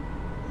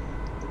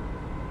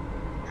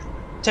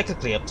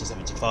 Technically up to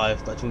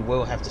 75, but we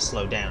will have to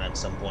slow down at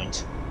some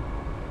point.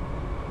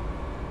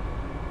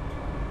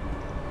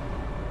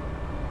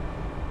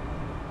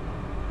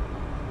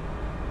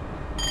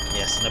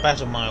 Yes, in about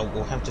a mile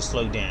we'll have to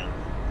slow down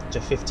to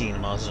 15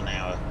 miles an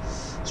hour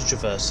to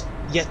traverse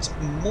yet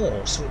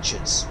more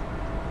switches.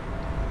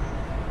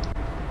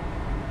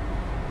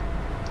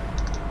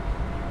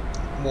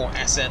 More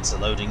assets are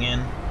loading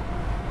in.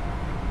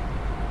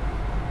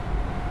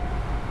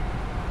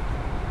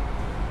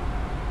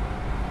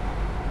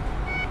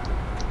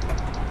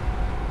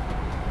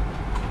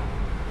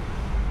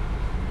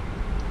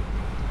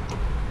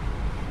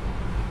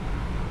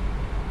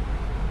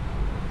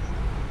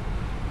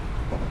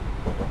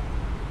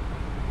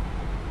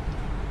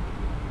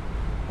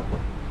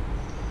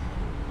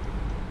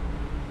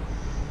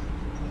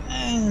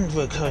 And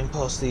we're going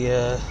past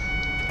the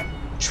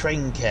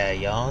train care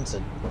yards,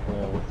 or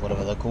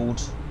whatever they're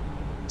called,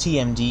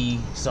 TMD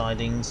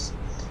sidings.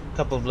 A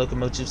couple of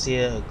locomotives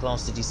here, a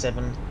Class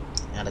 87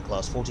 and a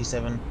Class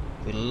 47.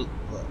 If we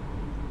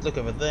look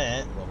over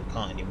there, well we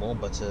can't anymore,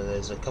 but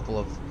there's a couple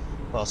of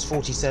Class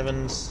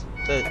 47s,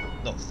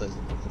 not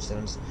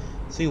 47s,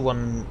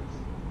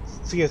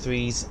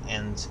 303s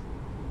and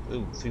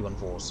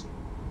 314s.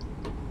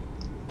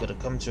 Gotta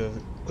come to a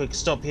quick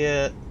stop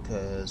here,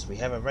 because we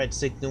have a red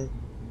signal.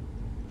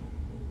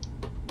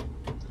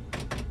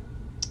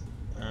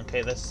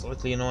 Okay, that's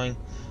slightly annoying.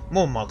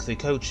 More Mark III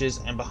coaches,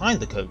 and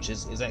behind the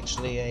coaches is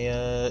actually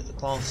a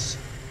Class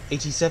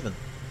 87.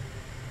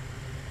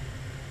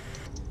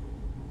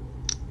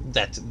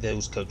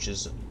 Those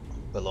coaches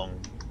belong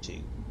to,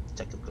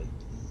 technically,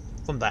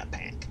 from that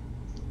pack.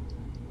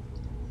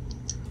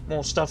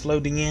 More stuff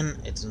loading in,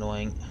 it's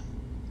annoying.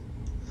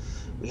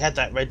 We had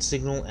that red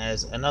signal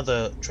as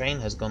another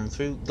train has gone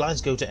through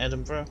Glasgow to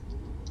Edinburgh.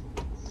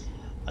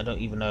 I don't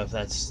even know if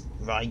that's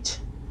right.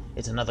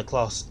 It's another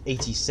Class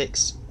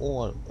 86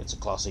 or it's a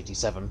Class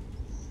 87.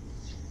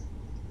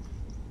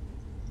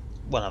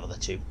 One of the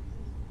two.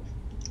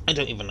 I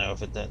don't even know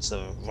if that's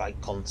the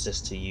right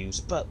consist to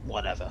use, but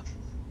whatever.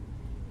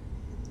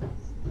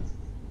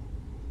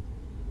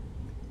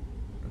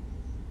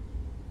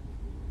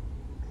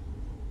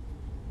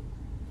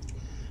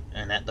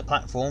 And at the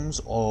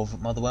platforms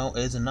of Motherwell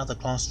is another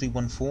Class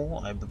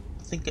 314. I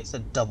think it's a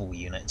double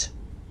unit.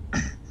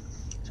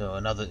 So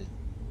another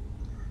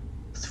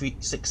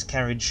 6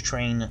 carriage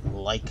train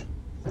like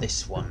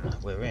this one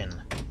we're in.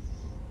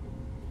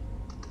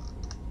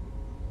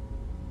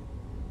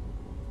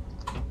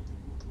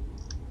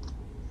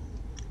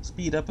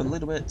 Speed up a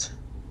little bit.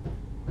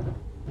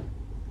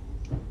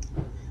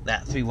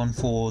 That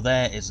 314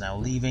 there is now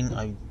leaving.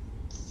 I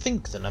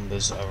think the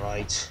numbers are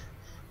right.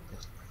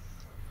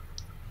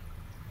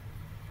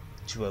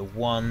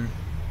 201.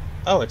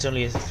 Oh, it's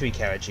only a 3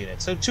 carriage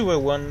unit. So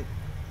 201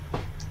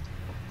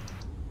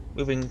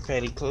 moving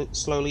fairly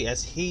slowly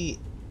as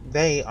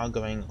they are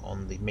going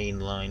on the main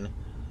line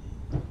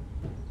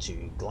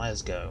to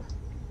Glasgow.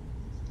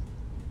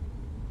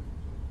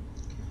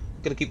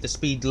 Gonna keep the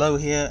speed low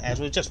here as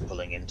we're just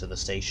pulling into the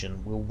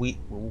station.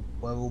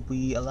 We'll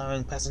be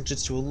allowing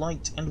passengers to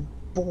alight and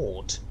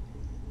board.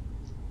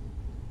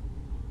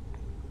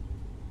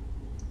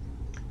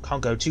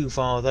 Can't go too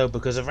far though,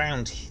 because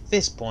around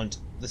this point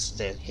the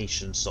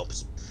station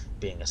stops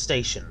being a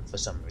station for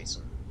some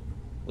reason,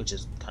 which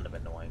is kind of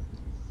annoying.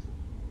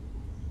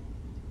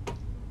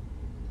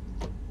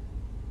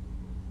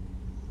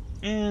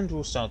 And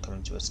we'll start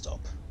coming to a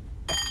stop.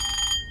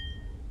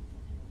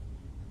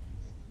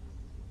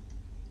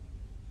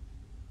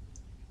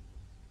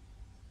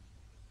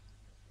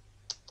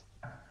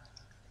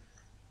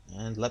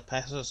 And let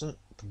passengers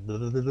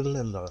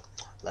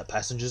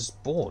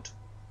board.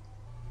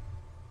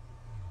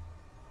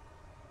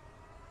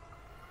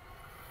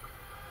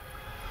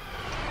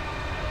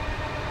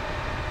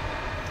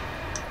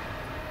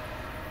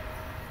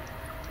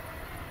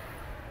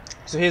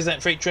 So here's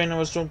that freight train I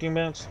was talking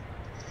about.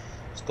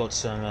 It's got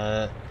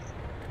some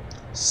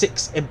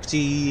 6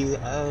 empty,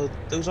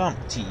 those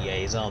aren't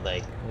TEAs, are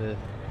they?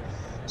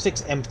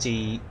 6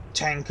 empty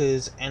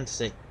tankers and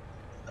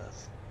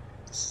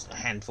a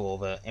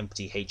handful of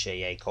empty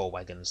HAA coal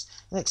wagons.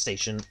 The next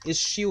station is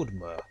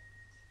Shieldmoor.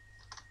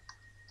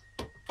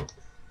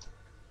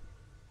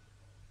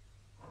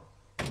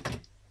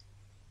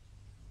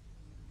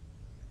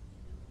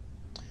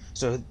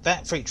 So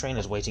that freight train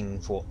is waiting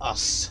for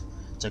us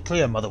to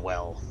clear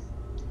Motherwell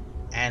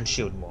and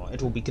Shieldmoor.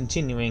 It will be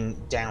continuing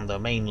down the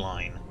main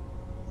line.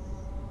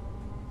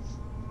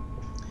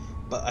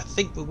 but I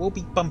think we will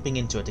be bumping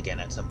into it again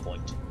at some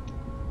point.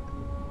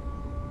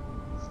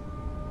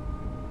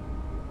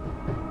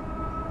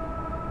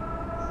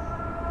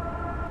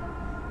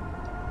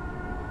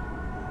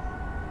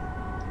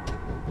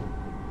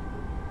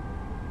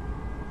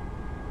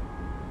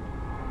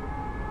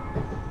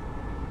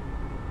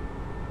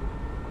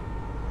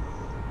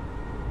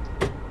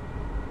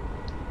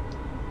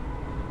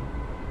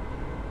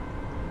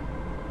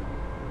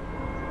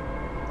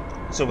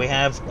 So we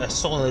have a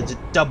solid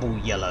double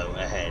yellow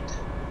ahead.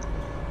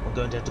 We're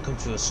going to have to come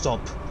to a stop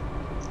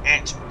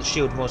at the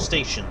Shieldmoor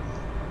station,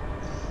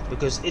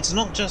 because it's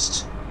not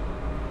just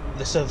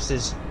the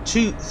services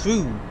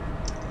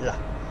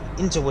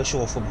into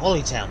Wishaw from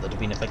Hollytown that have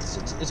been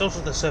affected. It's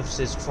also the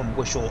services from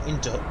Wishaw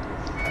into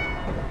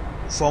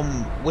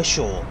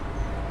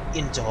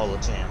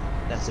Hollytown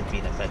that have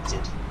been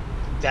affected.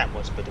 That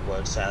was a bit of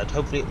word salad.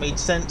 Hopefully it made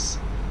sense.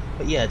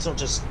 But yeah, it's not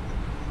just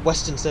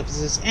Western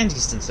services and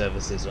Eastern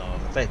services are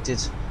affected,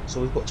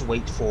 so we've got to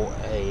wait for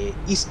a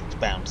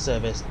westbound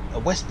service,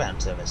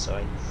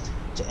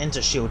 to enter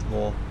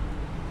Shieldmoor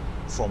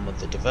from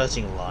the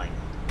diverting line,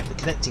 the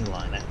connecting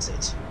line, that's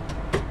it.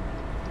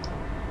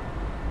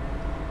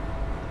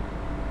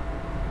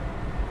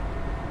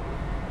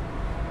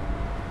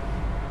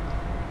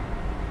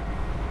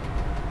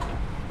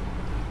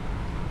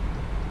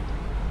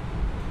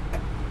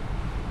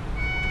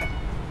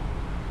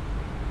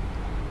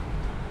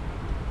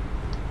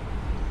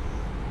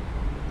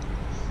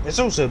 This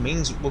also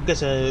means we'll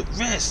get a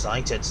rare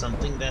sight at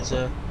something that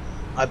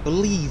I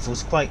believe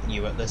was quite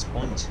new at this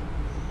point.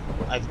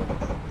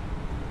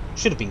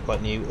 Should have been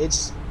quite new.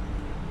 It's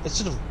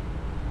sort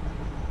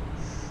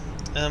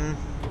of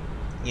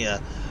yeah.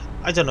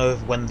 I don't know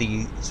when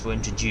these were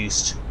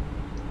introduced,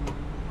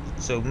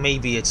 so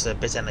maybe it's a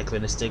bit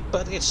anachronistic,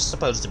 but it's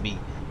supposed to be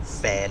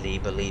fairly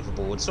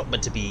believable. It's not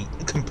meant to be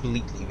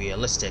completely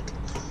realistic.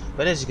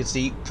 But as you can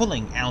see,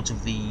 pulling out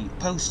of the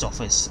post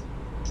office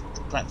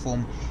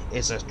platform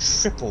is a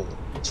triple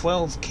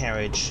 12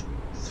 carriage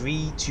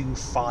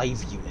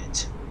 325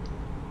 unit.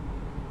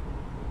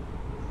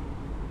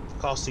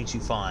 Class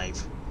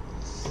 325.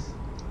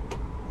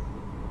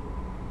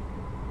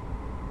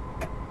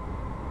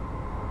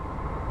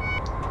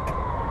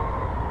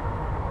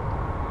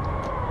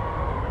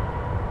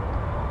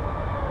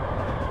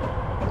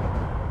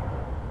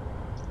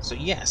 So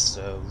yes,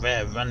 a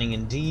rare running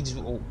indeed,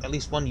 or at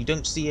least one you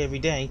don't see every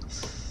day.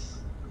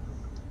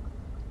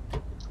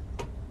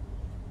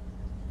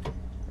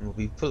 We'll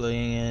be pulling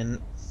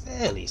in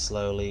fairly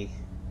slowly.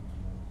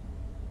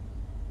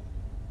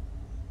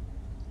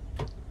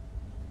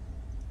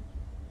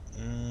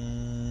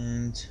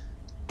 And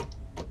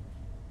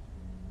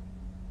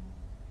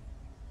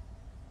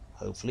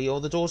hopefully all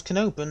the doors can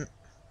open.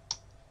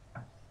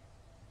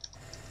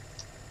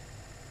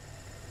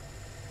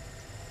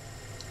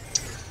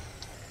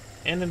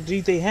 And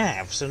indeed they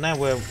have. So now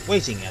we're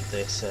waiting at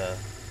this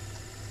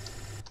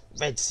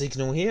red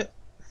signal here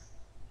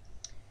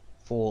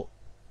for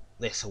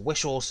this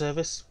Wishaw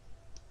service,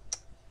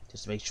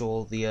 just to make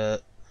sure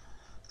the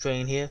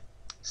train here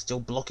is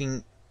still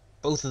blocking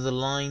both of the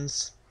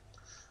lines.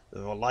 The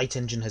light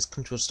engine has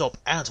come to a stop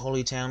at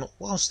Hollytown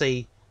whilst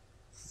they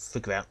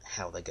figure out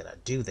how they're gonna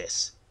do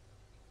this.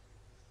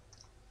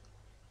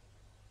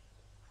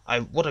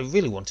 What I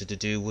really wanted to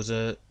do was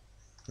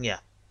yeah.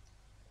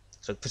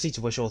 So proceed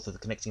to Wishaw through the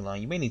connecting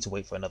line. You may need to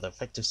wait for another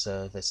effective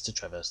service to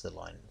traverse the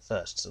line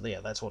first. So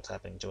yeah, that's what's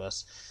happening to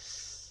us.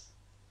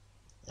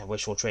 A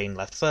Wishaw train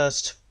left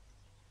first.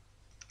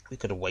 We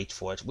could have waited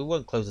for it. We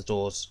won't close the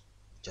doors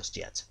just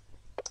yet.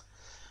 But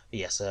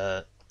yes,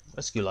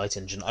 rescue light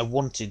engine. I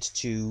wanted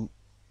to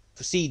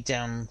proceed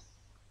down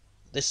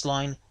this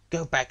line,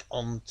 go back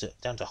down to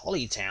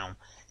Hollytown,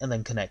 and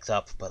then connect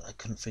up, but I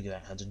couldn't figure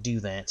out how to do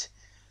that.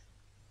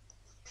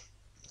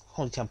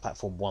 Hollytown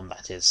platform 1,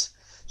 that is.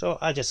 So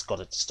I just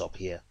got it to stop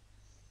here.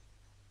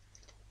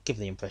 Give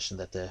the impression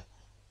that they're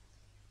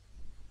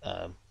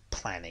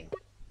planning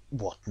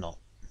whatnot.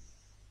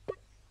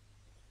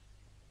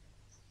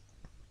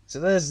 So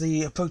there's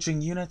the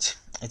approaching unit.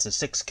 It's a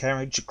 6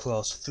 carriage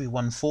class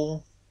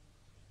 314.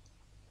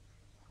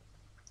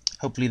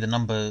 Hopefully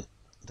the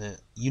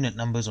unit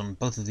numbers on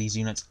both of these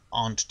units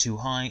aren't too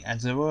high,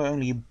 as there were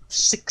only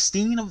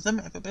 16 of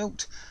them ever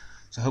built.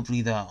 So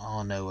hopefully there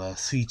are no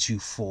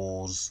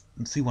 324s,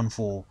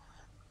 314,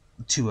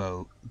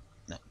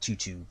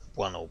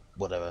 221 or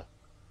whatever.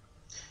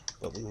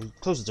 But we will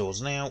close the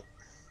doors now.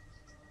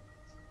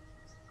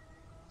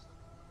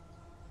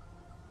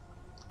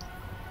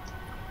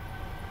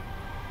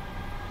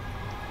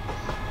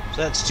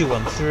 So that's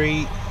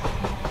 213.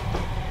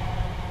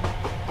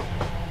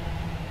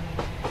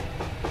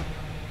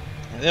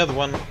 And the other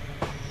one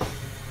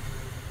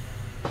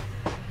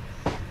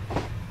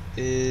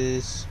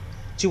is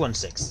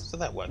 216, so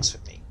that works for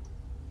me.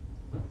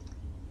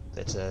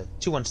 That's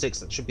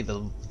 216, that should be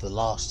the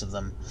last of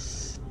them.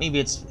 Maybe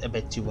it's a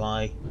bit too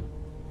high.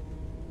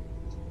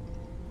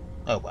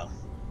 Oh well.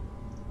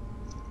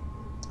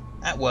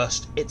 At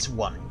worst, it's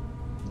one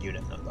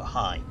unit number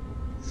high.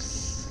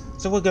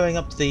 So we're going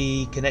up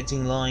the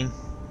connecting line.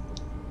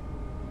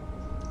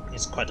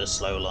 It's quite a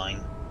slow line.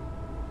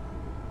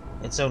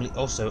 It's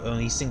also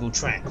only single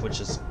track, which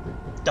is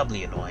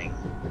doubly annoying.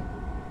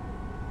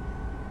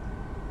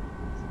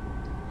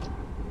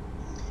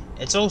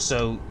 It's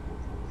also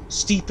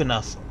steep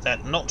enough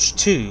that notch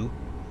 2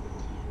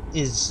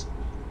 is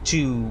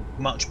too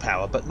much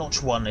power, but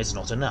notch 1 is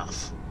not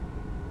enough.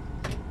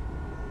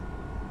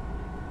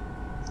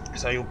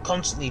 So you'll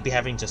constantly be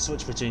having to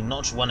switch between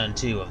notch 1 and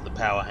 2 of the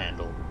power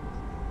handle,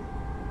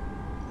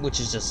 which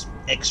is just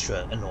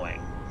extra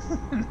annoying.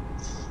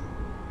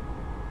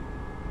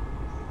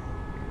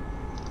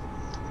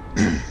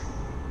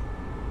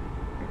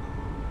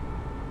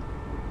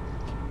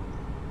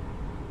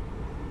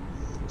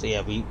 So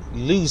yeah, we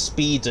lose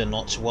speed and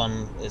notch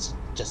 1 is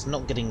just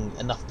not getting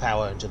enough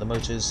power into the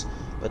motors,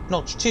 but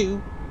notch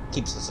 2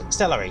 keeps us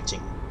accelerating.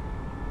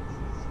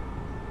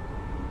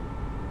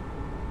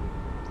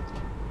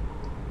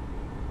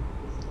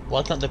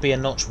 Why can't there be a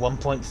notch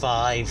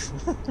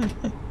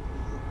 1.5?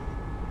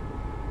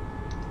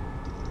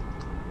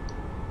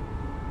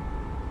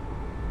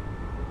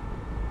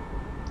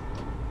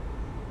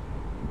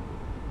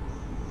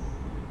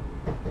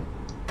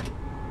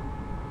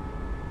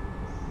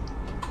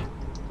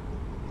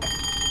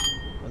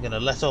 We're going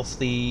to let off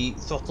the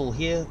throttle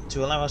here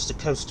to allow us to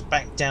coast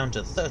back down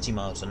to 30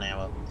 miles an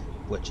hour,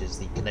 which is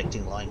the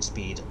connecting line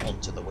speed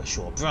onto the West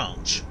Shore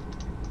branch.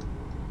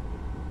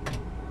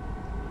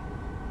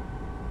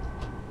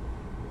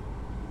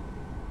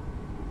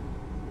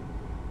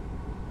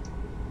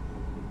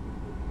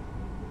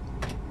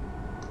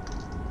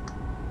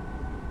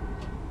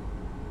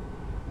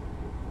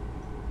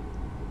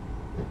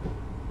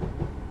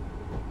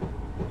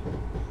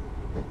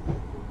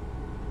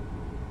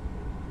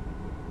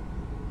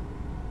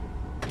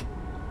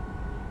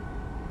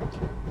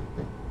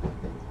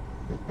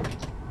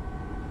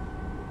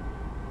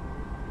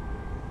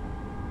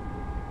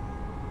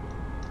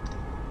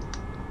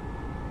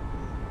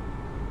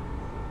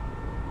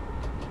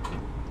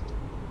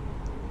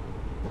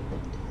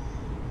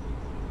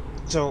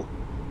 So,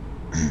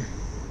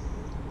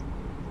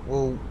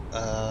 we'll,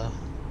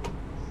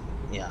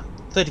 yeah,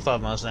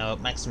 35 miles an hour,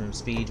 maximum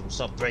speed, we'll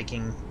stop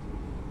braking.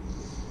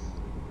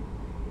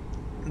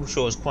 I'm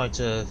sure it's quite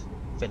a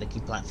finicky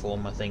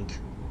platform, I think,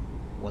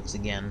 once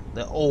again.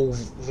 They're all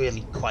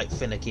really quite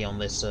finicky on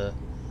this,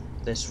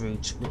 this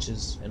route, which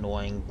is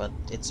annoying, but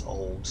it's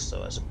old,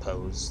 so I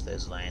suppose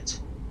there's that.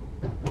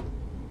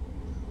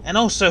 And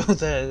also,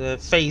 they're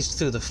phased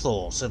through the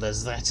floor, so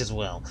there's that as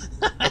well.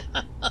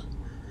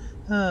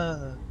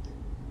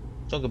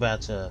 Talk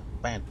about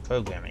bad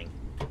programming.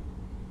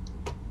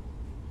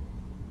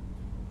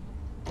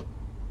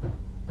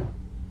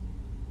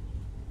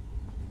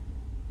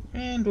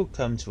 And we'll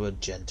come to a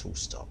gentle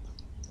stop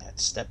at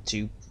step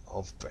 2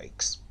 of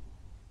brakes.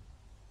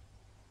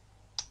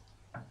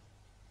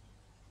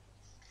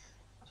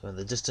 So in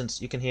the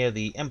distance you can hear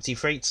the empty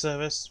freight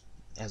service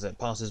as it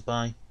passes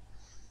by.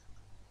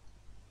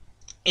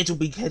 It'll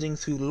be heading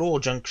through Law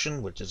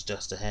Junction, which is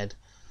just ahead.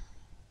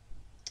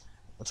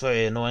 What's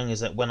very annoying is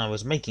that when I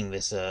was making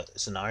this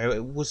scenario,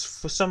 it was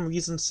for some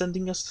reason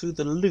sending us through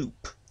the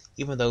loop,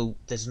 even though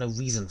there's no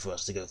reason for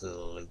us to go through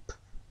the loop.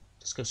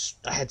 Just go.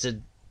 I had to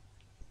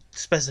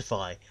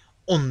specify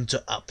onto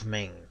up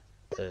main,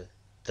 the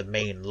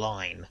main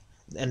line,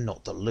 and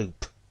not the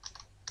loop.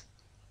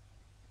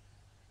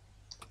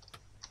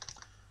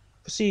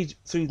 Proceed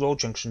through Law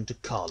Junction to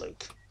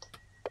Carluke.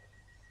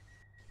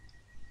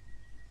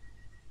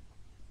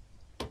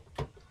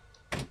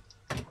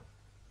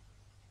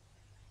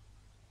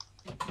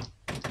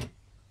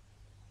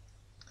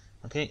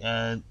 Okay,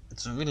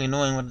 it's really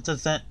annoying when it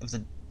does that.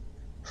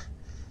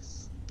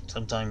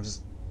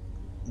 Sometimes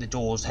the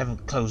doors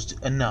haven't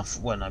closed enough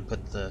when I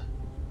put the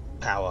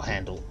power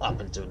handle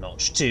up into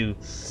notch 2.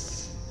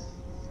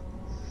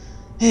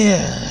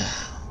 Yeah,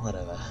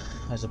 whatever,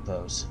 I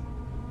suppose.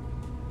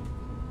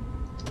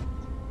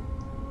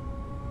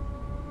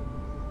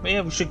 But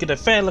yeah, we should get a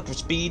fair look of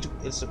speed.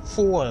 It's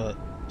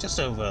just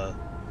over,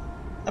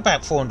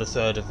 about 4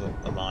 1/3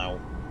 of a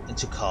mile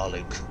into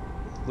Carluke,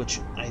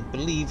 which I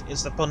believe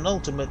is the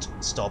penultimate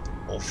stop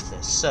of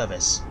this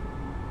service.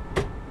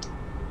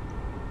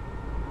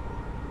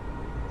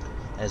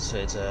 As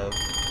it's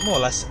more or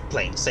less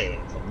plain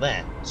sailing from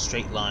there.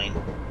 Straight line,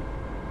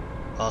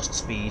 fast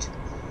speed.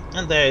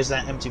 And there is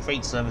that empty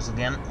freight service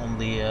again on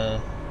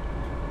the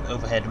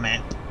overhead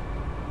map.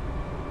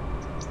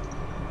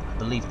 I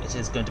believe it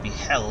is going to be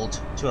held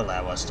to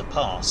allow us to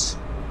pass.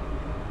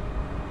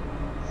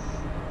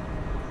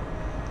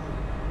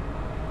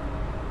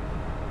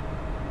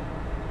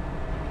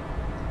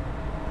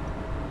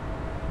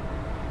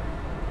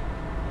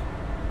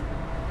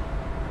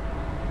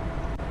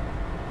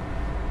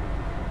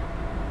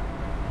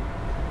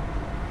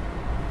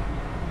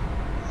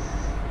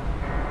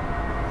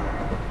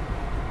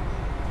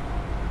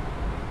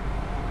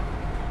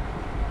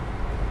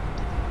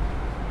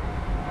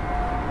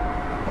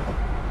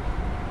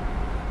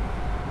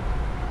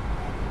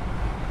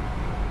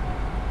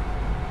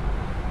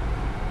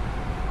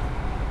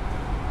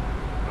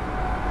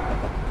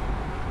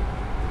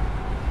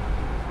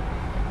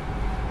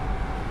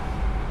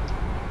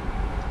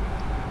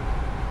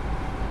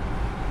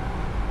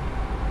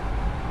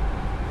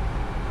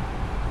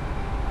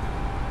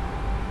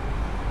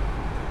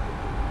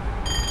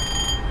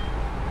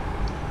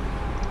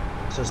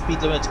 So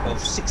speed limit of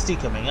 60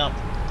 coming up.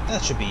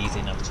 That should be easy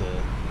enough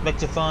to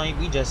rectify.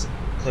 We just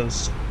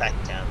coast back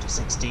down to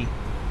 60.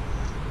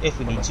 If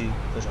we need to,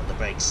 put on the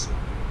brakes.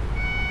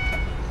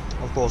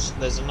 Of course,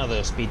 there's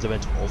another speed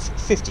limit of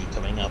 50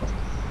 coming up,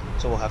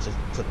 so we'll have to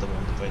put them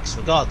on the brakes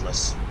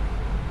regardless.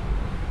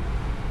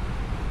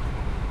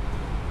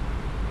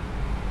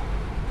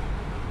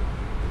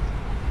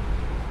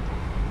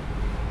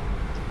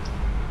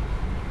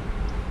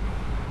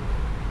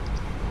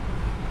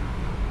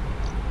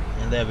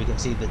 And there we can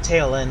see the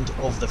tail end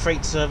of the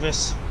freight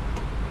service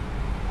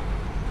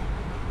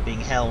being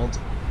held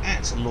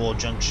at Law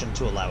Junction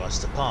to allow us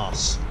to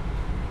pass.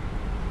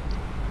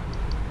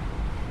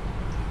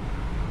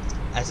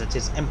 As it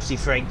is empty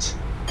freight,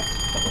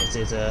 it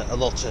is a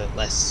lot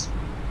less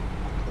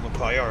of a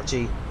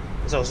priority.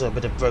 There's also a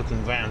bit of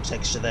broken ground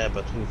texture there,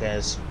 but who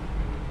cares.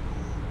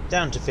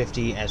 Down to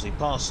 50 as we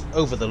pass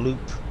over the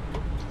loop.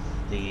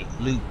 The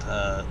loop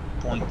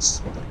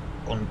points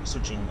on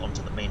switching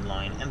onto the main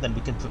line, and then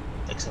we can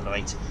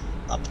accelerate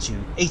up to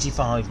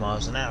 85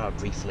 miles an hour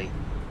briefly,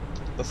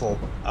 before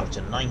up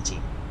to 90.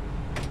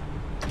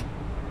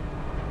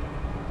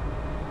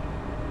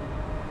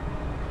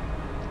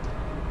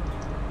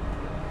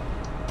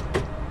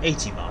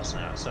 miles an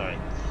hour, sorry.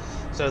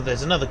 So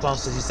there's another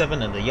Class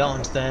 37 in the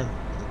yard there,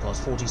 the Class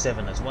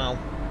 47 as well.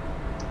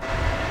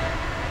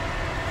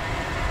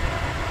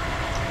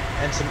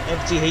 And some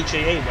empty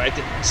HAA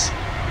wagons.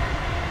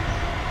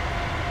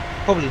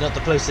 Probably not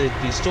the place they'd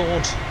be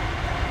stored,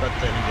 but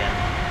then again,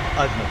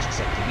 I've not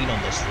exactly been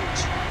on this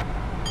route.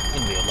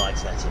 In real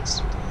life, that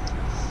is.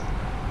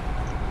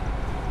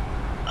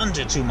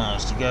 Under 2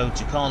 miles to go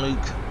to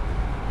Carluke.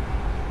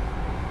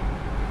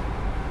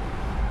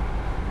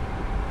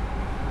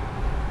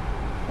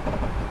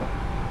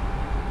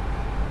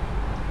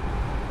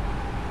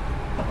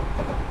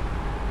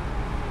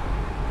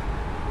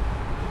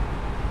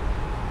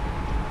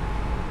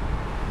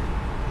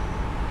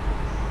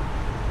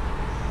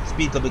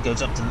 Speed limit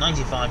goes up to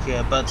 95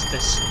 here, but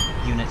this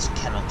unit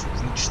cannot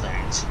reach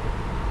that.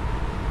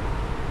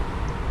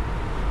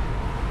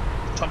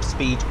 Top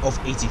speed of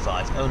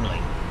 85 only.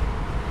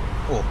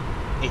 Or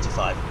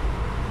 85.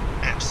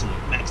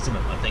 Absolute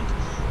maximum, I think.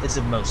 It's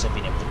the most I've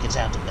been able to get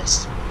out of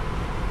this.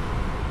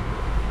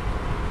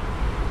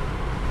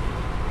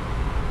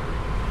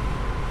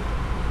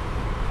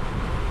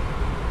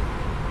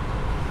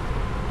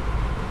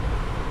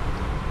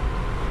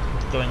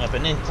 Going up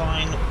an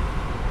incline,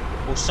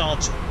 we'll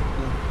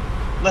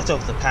let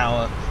off the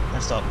power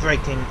and start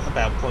braking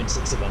about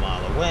 0.6 of a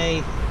mile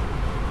away.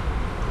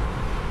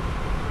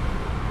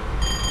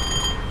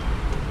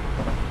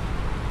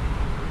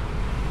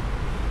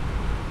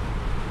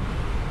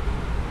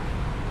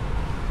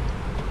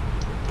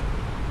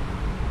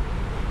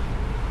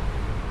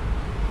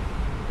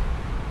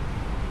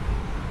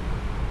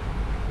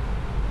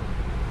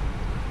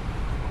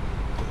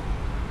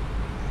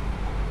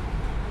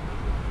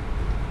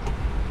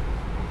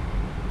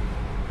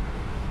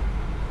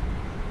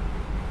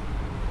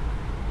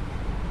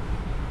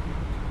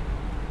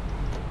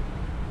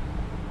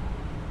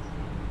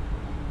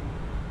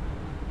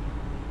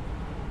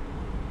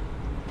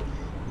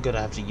 Gonna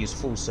have to use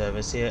full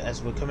service here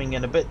as we're coming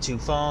in a bit too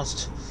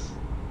fast.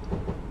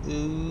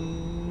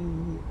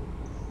 Ooh.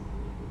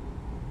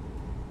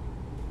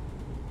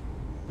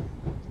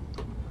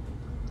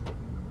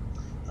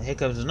 Here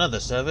comes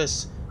another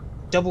service.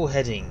 Double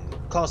heading.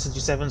 Class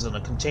 67s on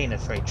a container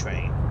freight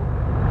train.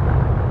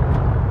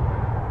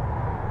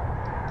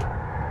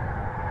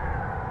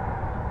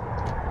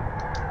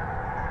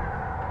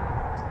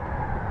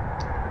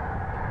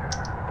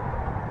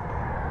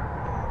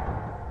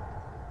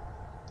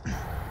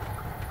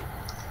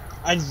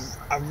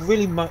 I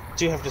really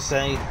do have to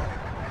say,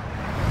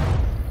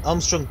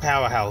 Armstrong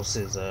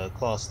Powerhouse's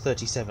Class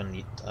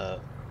 37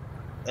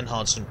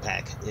 enhancement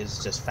pack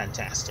is just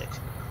fantastic.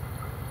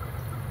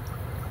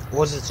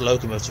 What is its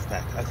locomotive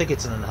pack? I think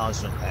it's an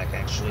enhancement pack,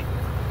 actually.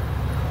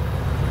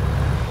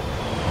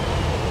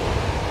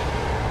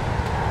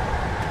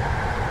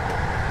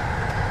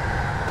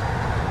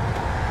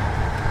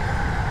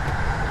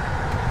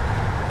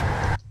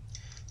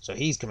 So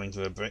he's coming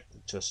to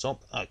a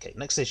stop. Okay,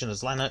 next station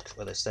is Lanark,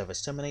 where the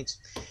service terminates.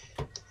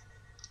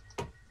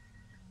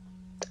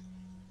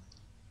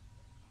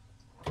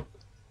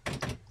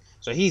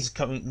 So he's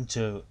starting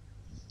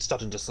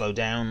to slow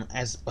down,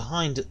 as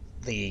behind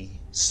the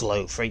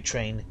slow freight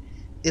train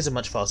is a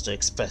much faster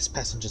express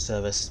passenger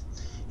service.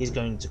 He's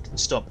going to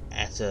stop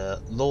at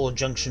Law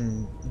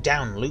Junction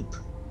down loop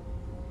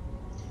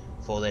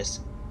for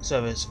this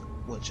service,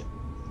 which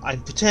I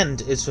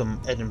pretend is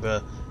from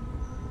Edinburgh.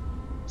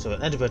 So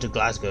an Edinburgh to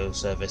Glasgow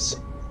service.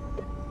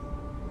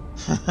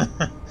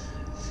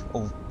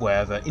 Or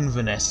wherever,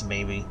 Inverness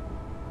maybe.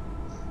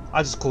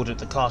 I just called it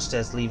the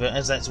Carstairs lever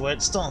as that's where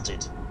it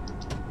started.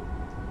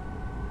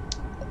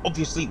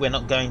 Obviously we're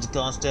not going to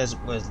Carstairs,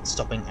 we're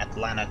stopping at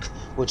Lanark,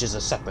 which is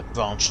a separate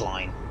branch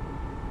line,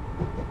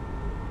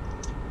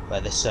 where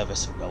this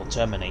service will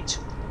terminate.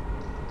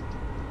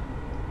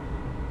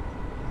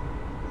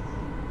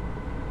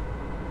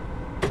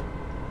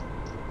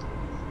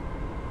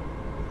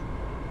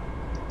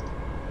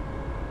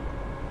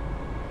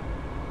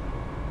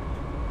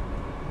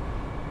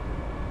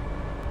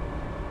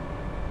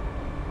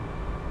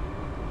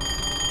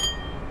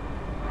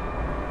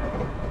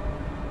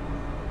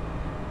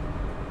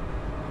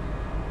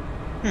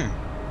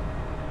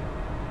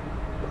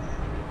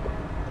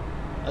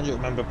 I don't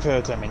remember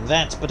programming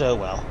that, but oh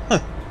well.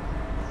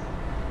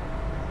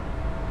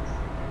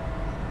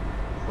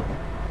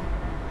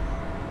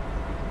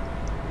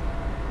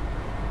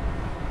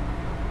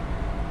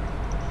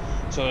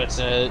 So it's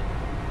a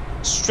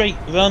straight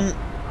run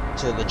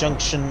to the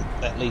junction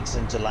that leads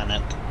into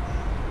Lanark.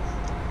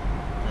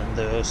 And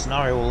the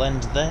scenario will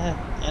end there,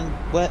 and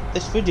where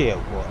this video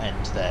will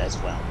end there as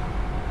well.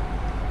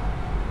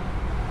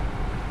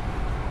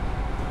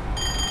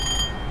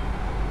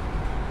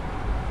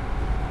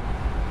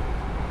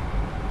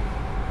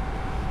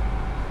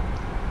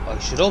 I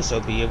should also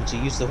be able to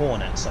use the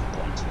horn at some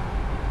point.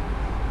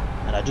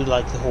 And I do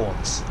like the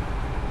horns.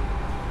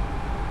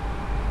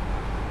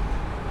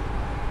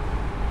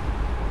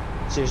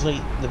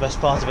 Seriously, the best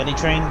part of any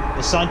train,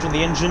 aside from the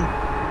engine,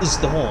 is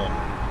the horn.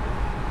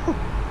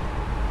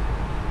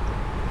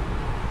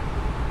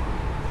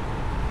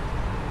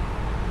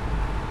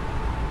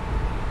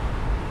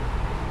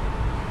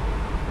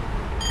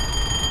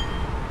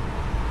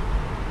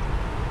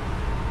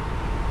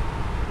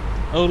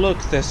 Oh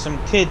look, there's some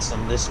kids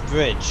on this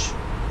bridge.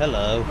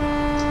 Hello.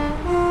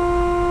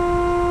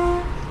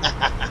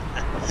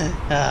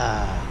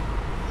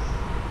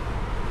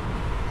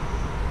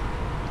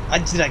 I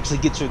did actually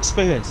get to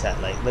experience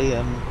that lately.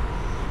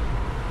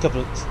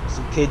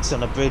 Some kids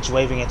on a bridge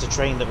waving at a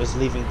train that was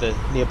leaving the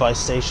nearby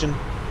station.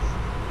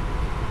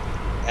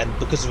 And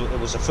because it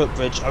was a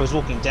footbridge, I was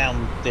walking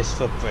down this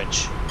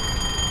footbridge.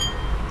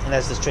 And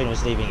as this train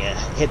was leaving, it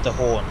hit the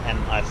horn, and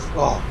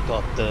oh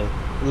god, the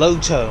low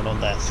tone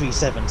on that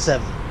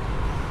 377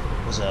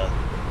 was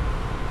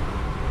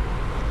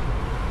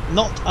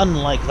not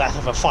unlike that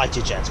of a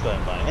fighter jet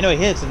going by. Anyway,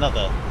 here's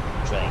another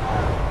train.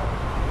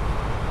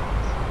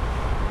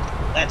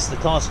 That's the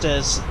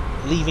Carstairs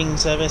leaving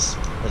service.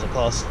 There's a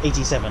class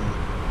 87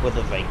 with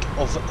a rake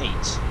of 8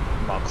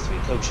 Mark III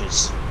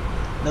coaches.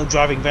 No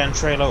driving van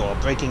trailer or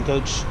braking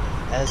coach,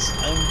 as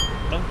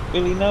I don't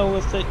really know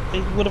if they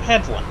would have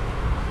had one.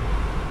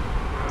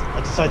 I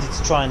decided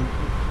to try and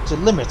to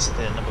limit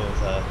the number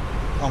of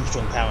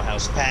Armstrong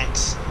Powerhouse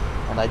packs,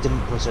 and I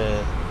didn't put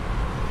a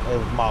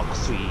Mark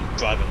III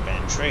driving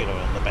van trailer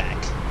on the back.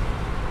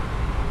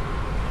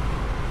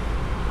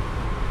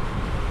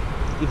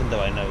 Even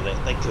though I know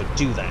that they could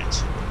do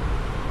that.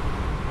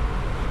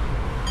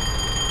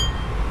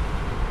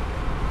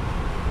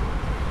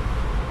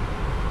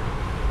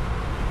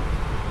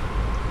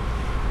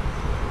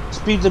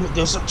 Speed limit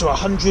goes up to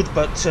 100,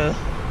 but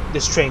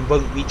this train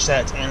won't reach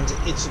that, and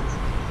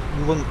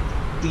you won't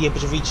be able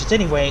to reach it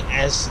anyway,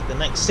 as the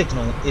next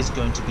signal is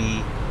going to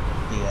be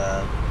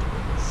the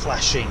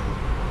flashing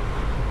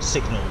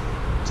signal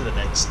to the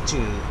next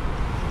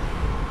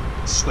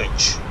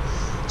switch.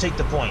 Take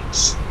the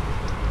points.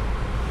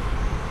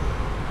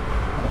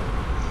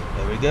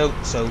 There we go.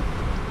 So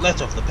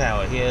let off the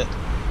power here.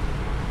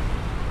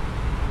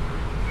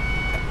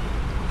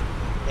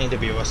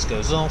 AWS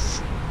goes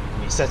off.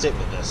 Reset it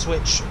with a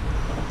switch.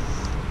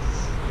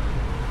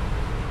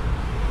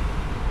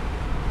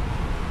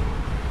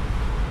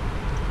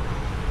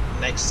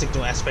 Next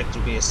signal aspect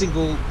will be a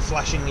single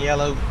flashing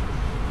yellow,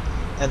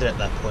 and then at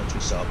that point we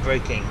start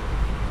braking.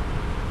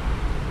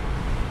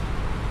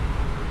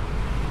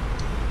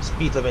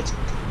 Speed limit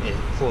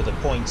for the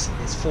points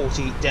is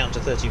 40 down to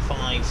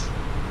 35.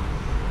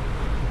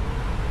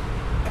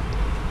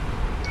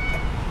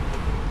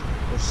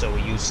 Also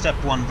we use step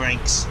 1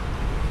 brakes.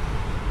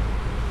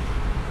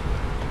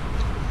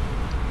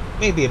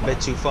 Maybe a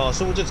bit too far,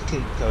 so we'll just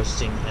keep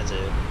coasting at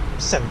a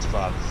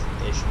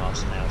 75-ish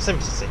miles an hour,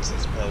 76 I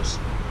suppose.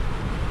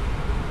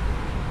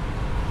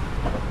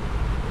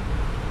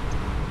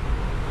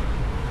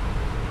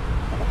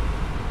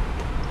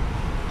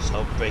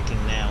 Stop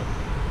braking now.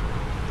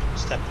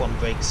 Step 1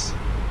 brakes.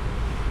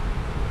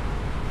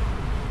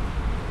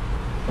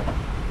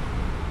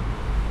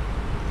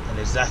 And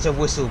is that a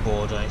whistle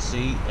board I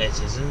see?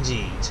 It is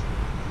indeed.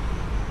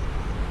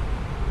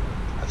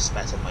 I've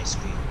spat on my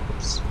screen.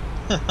 Oops.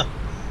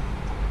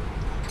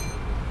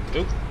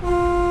 Nope.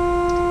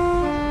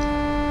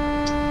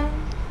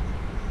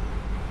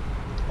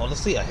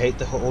 Honestly, I hate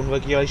the horn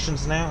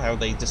regulations now. How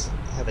they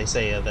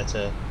say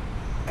that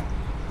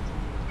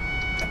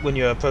when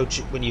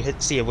you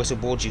see a whistle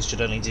board, you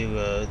should only do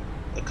a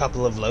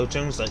couple of low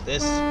tones like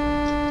this,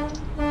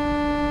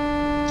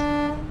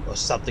 or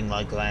something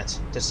like that.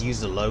 Just use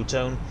the low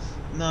tone.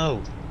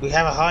 No, we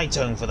have a high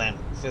tone for that,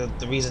 for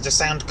the reason to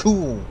sound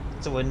cool,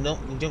 so we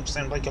don't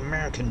sound like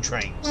American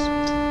trains.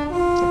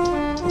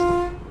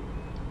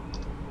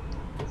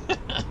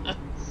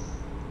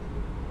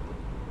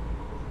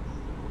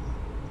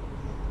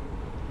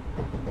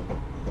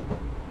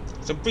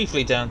 So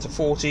briefly down to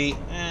 40,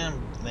 and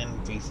then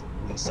briefly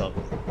start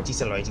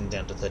decelerating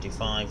down to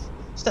 35.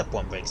 Step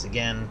 1 brakes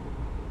again.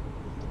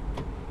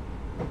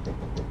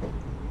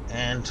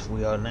 And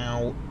we are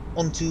now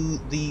onto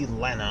the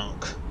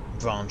Lanark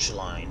branch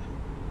line.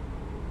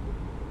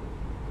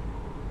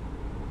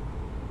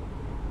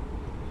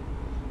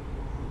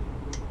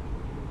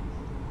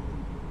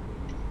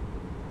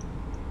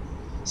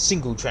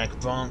 Single track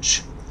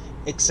branch.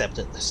 except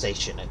at the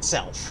station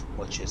itself,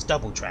 which is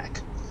double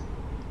track.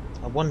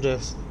 I wonder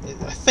if...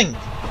 I think,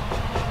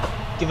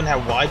 given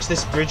how wide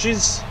this bridge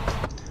is,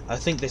 I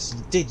think this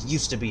did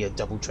used to be a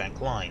double track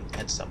line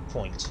at some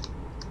point.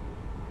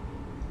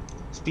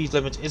 Speed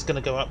limit is going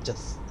to go up to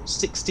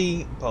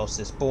 60 past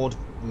this board.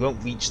 We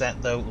won't reach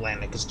that though,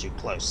 Lanark is too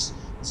close.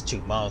 It's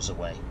 2 miles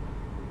away.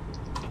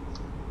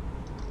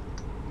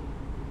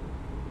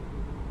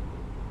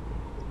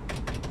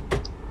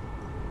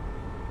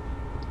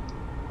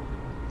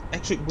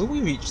 Actually, will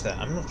we reach that?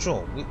 I'm not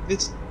sure.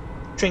 This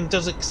train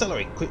does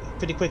accelerate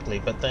pretty quickly,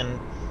 but then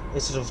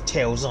it sort of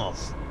tails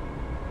off.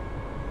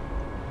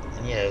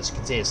 And yeah, as you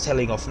can see, it's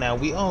tailing off now.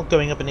 We are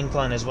going up an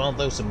incline as well,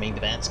 though, so maybe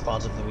that's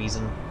part of the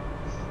reason.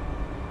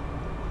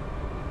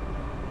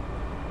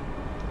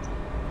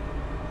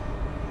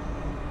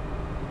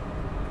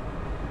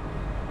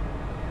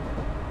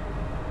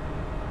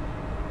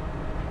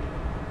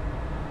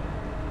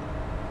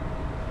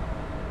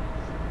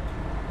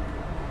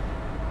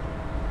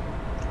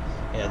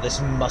 Yeah,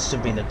 this must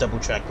have been a double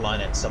track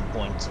line at some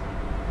point.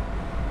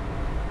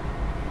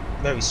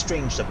 Very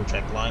strange double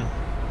track line.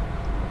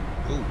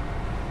 Ooh,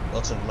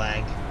 lots of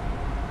lag.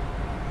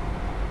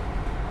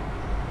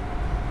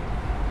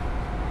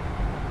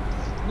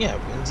 Yeah,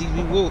 indeed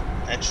we will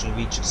actually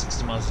reach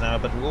 60 miles an hour,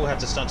 but we will have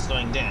to start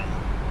slowing down.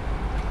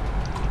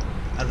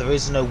 And there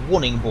is no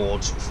warning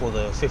board for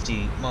the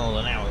 50 mile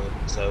an hour,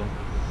 so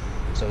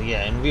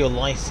yeah, in real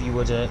life you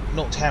would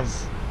not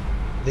have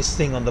this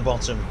thing on the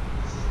bottom.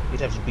 You'd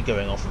have to be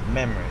going off of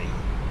memory.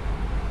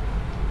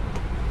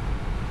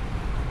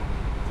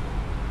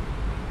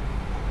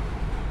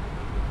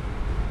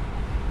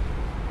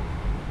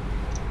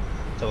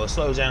 So we'll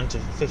slow down to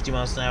 50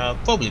 miles an hour,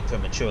 probably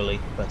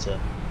prematurely, but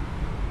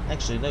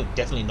actually no,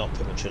 definitely not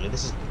prematurely.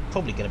 This is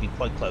probably going to be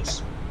quite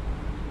close.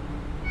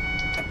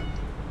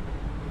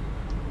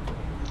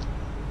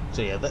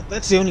 So yeah,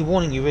 that's the only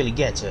warning you really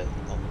get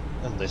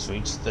on this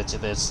route, that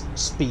there's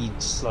speed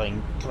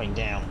coming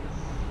down.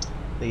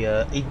 The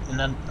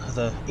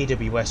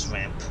AWS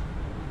ramp,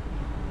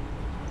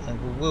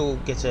 and we will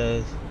get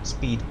a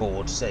speed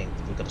board saying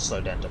that we've got to slow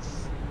down to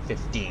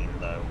 15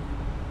 though.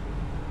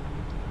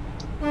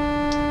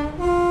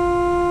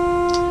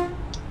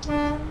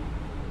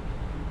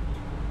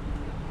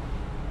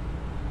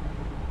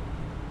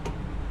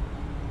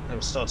 And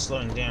we'll start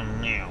slowing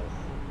down now.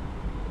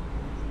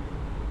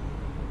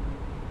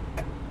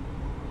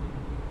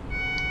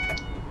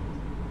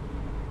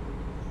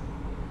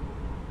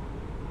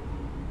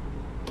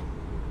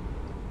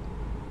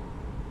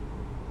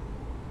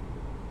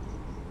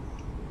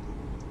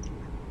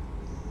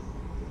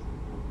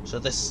 So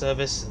this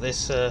service,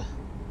 this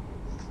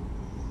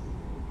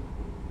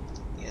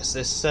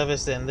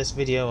service and this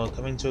video are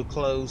coming to a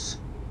close.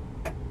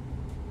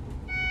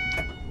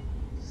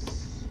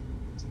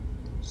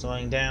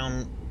 Slowing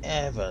down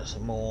ever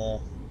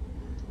more.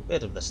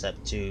 Bit of the step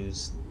 2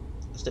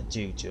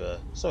 to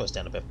slow us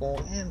down a bit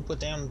more, and put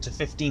down to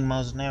 15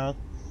 miles an hour.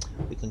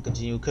 We can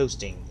continue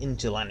coasting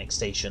into Lanark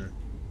Station.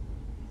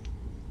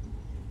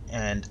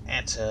 And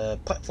at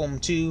platform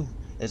 2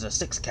 is a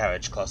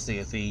 6-carriage Class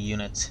 303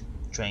 unit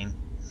train.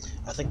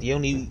 I think the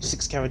only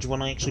 6-carriage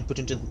one I actually put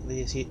into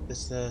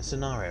this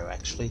scenario,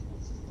 actually.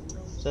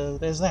 So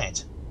there's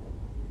that.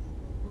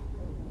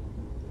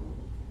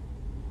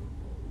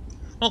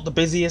 Not the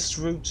busiest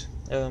route.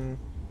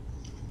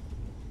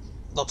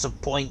 Lots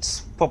of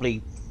points,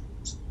 probably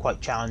quite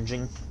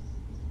challenging.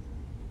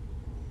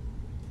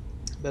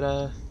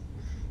 But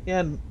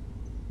yeah,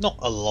 not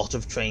a lot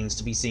of trains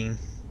to be seen.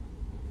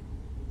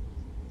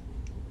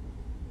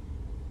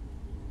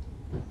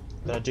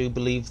 But I do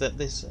believe that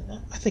this...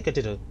 I think I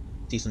did a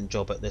decent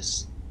job at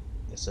this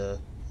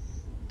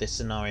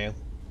scenario.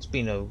 It's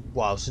been a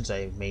while since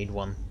I made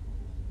one.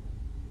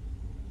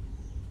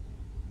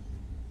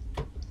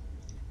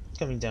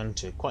 Coming down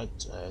to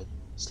quite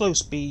slow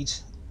speed,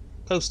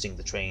 coasting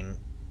the train,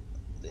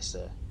 this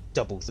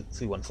double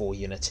 314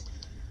 unit,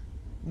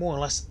 more or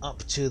less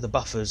up to the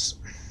buffers,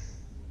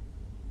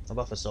 the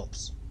buffer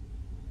stops.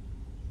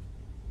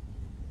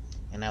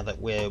 And now that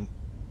we're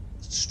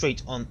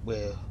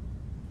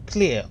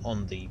clear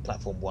on the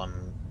platform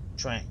 1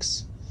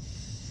 tracks,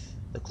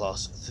 the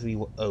class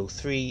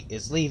 303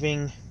 is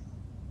leaving,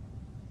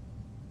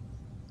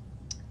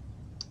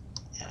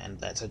 and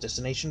that's our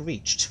destination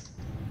reached.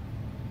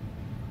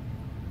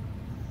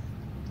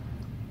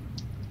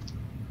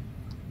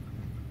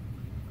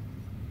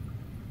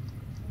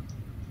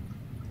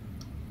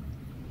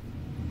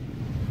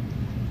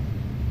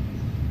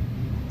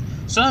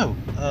 So,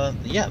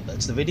 yeah,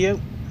 that's the video,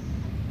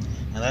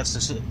 and that's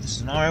the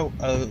scenario.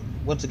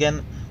 Once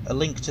again, a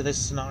link to this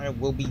scenario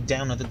will be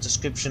down in the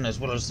description, as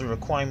well as the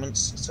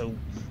requirements, so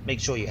make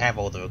sure you have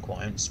all the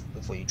requirements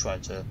before you try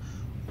to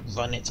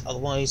run it,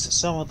 otherwise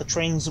some of the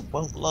trains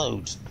won't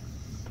load,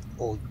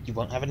 or you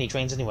won't have any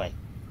trains anyway.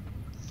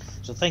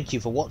 So thank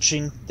you for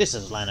watching. This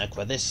is Lanark,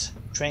 where this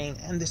train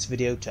and this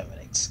video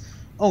terminates.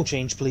 All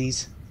change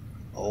please.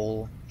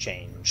 All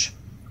change.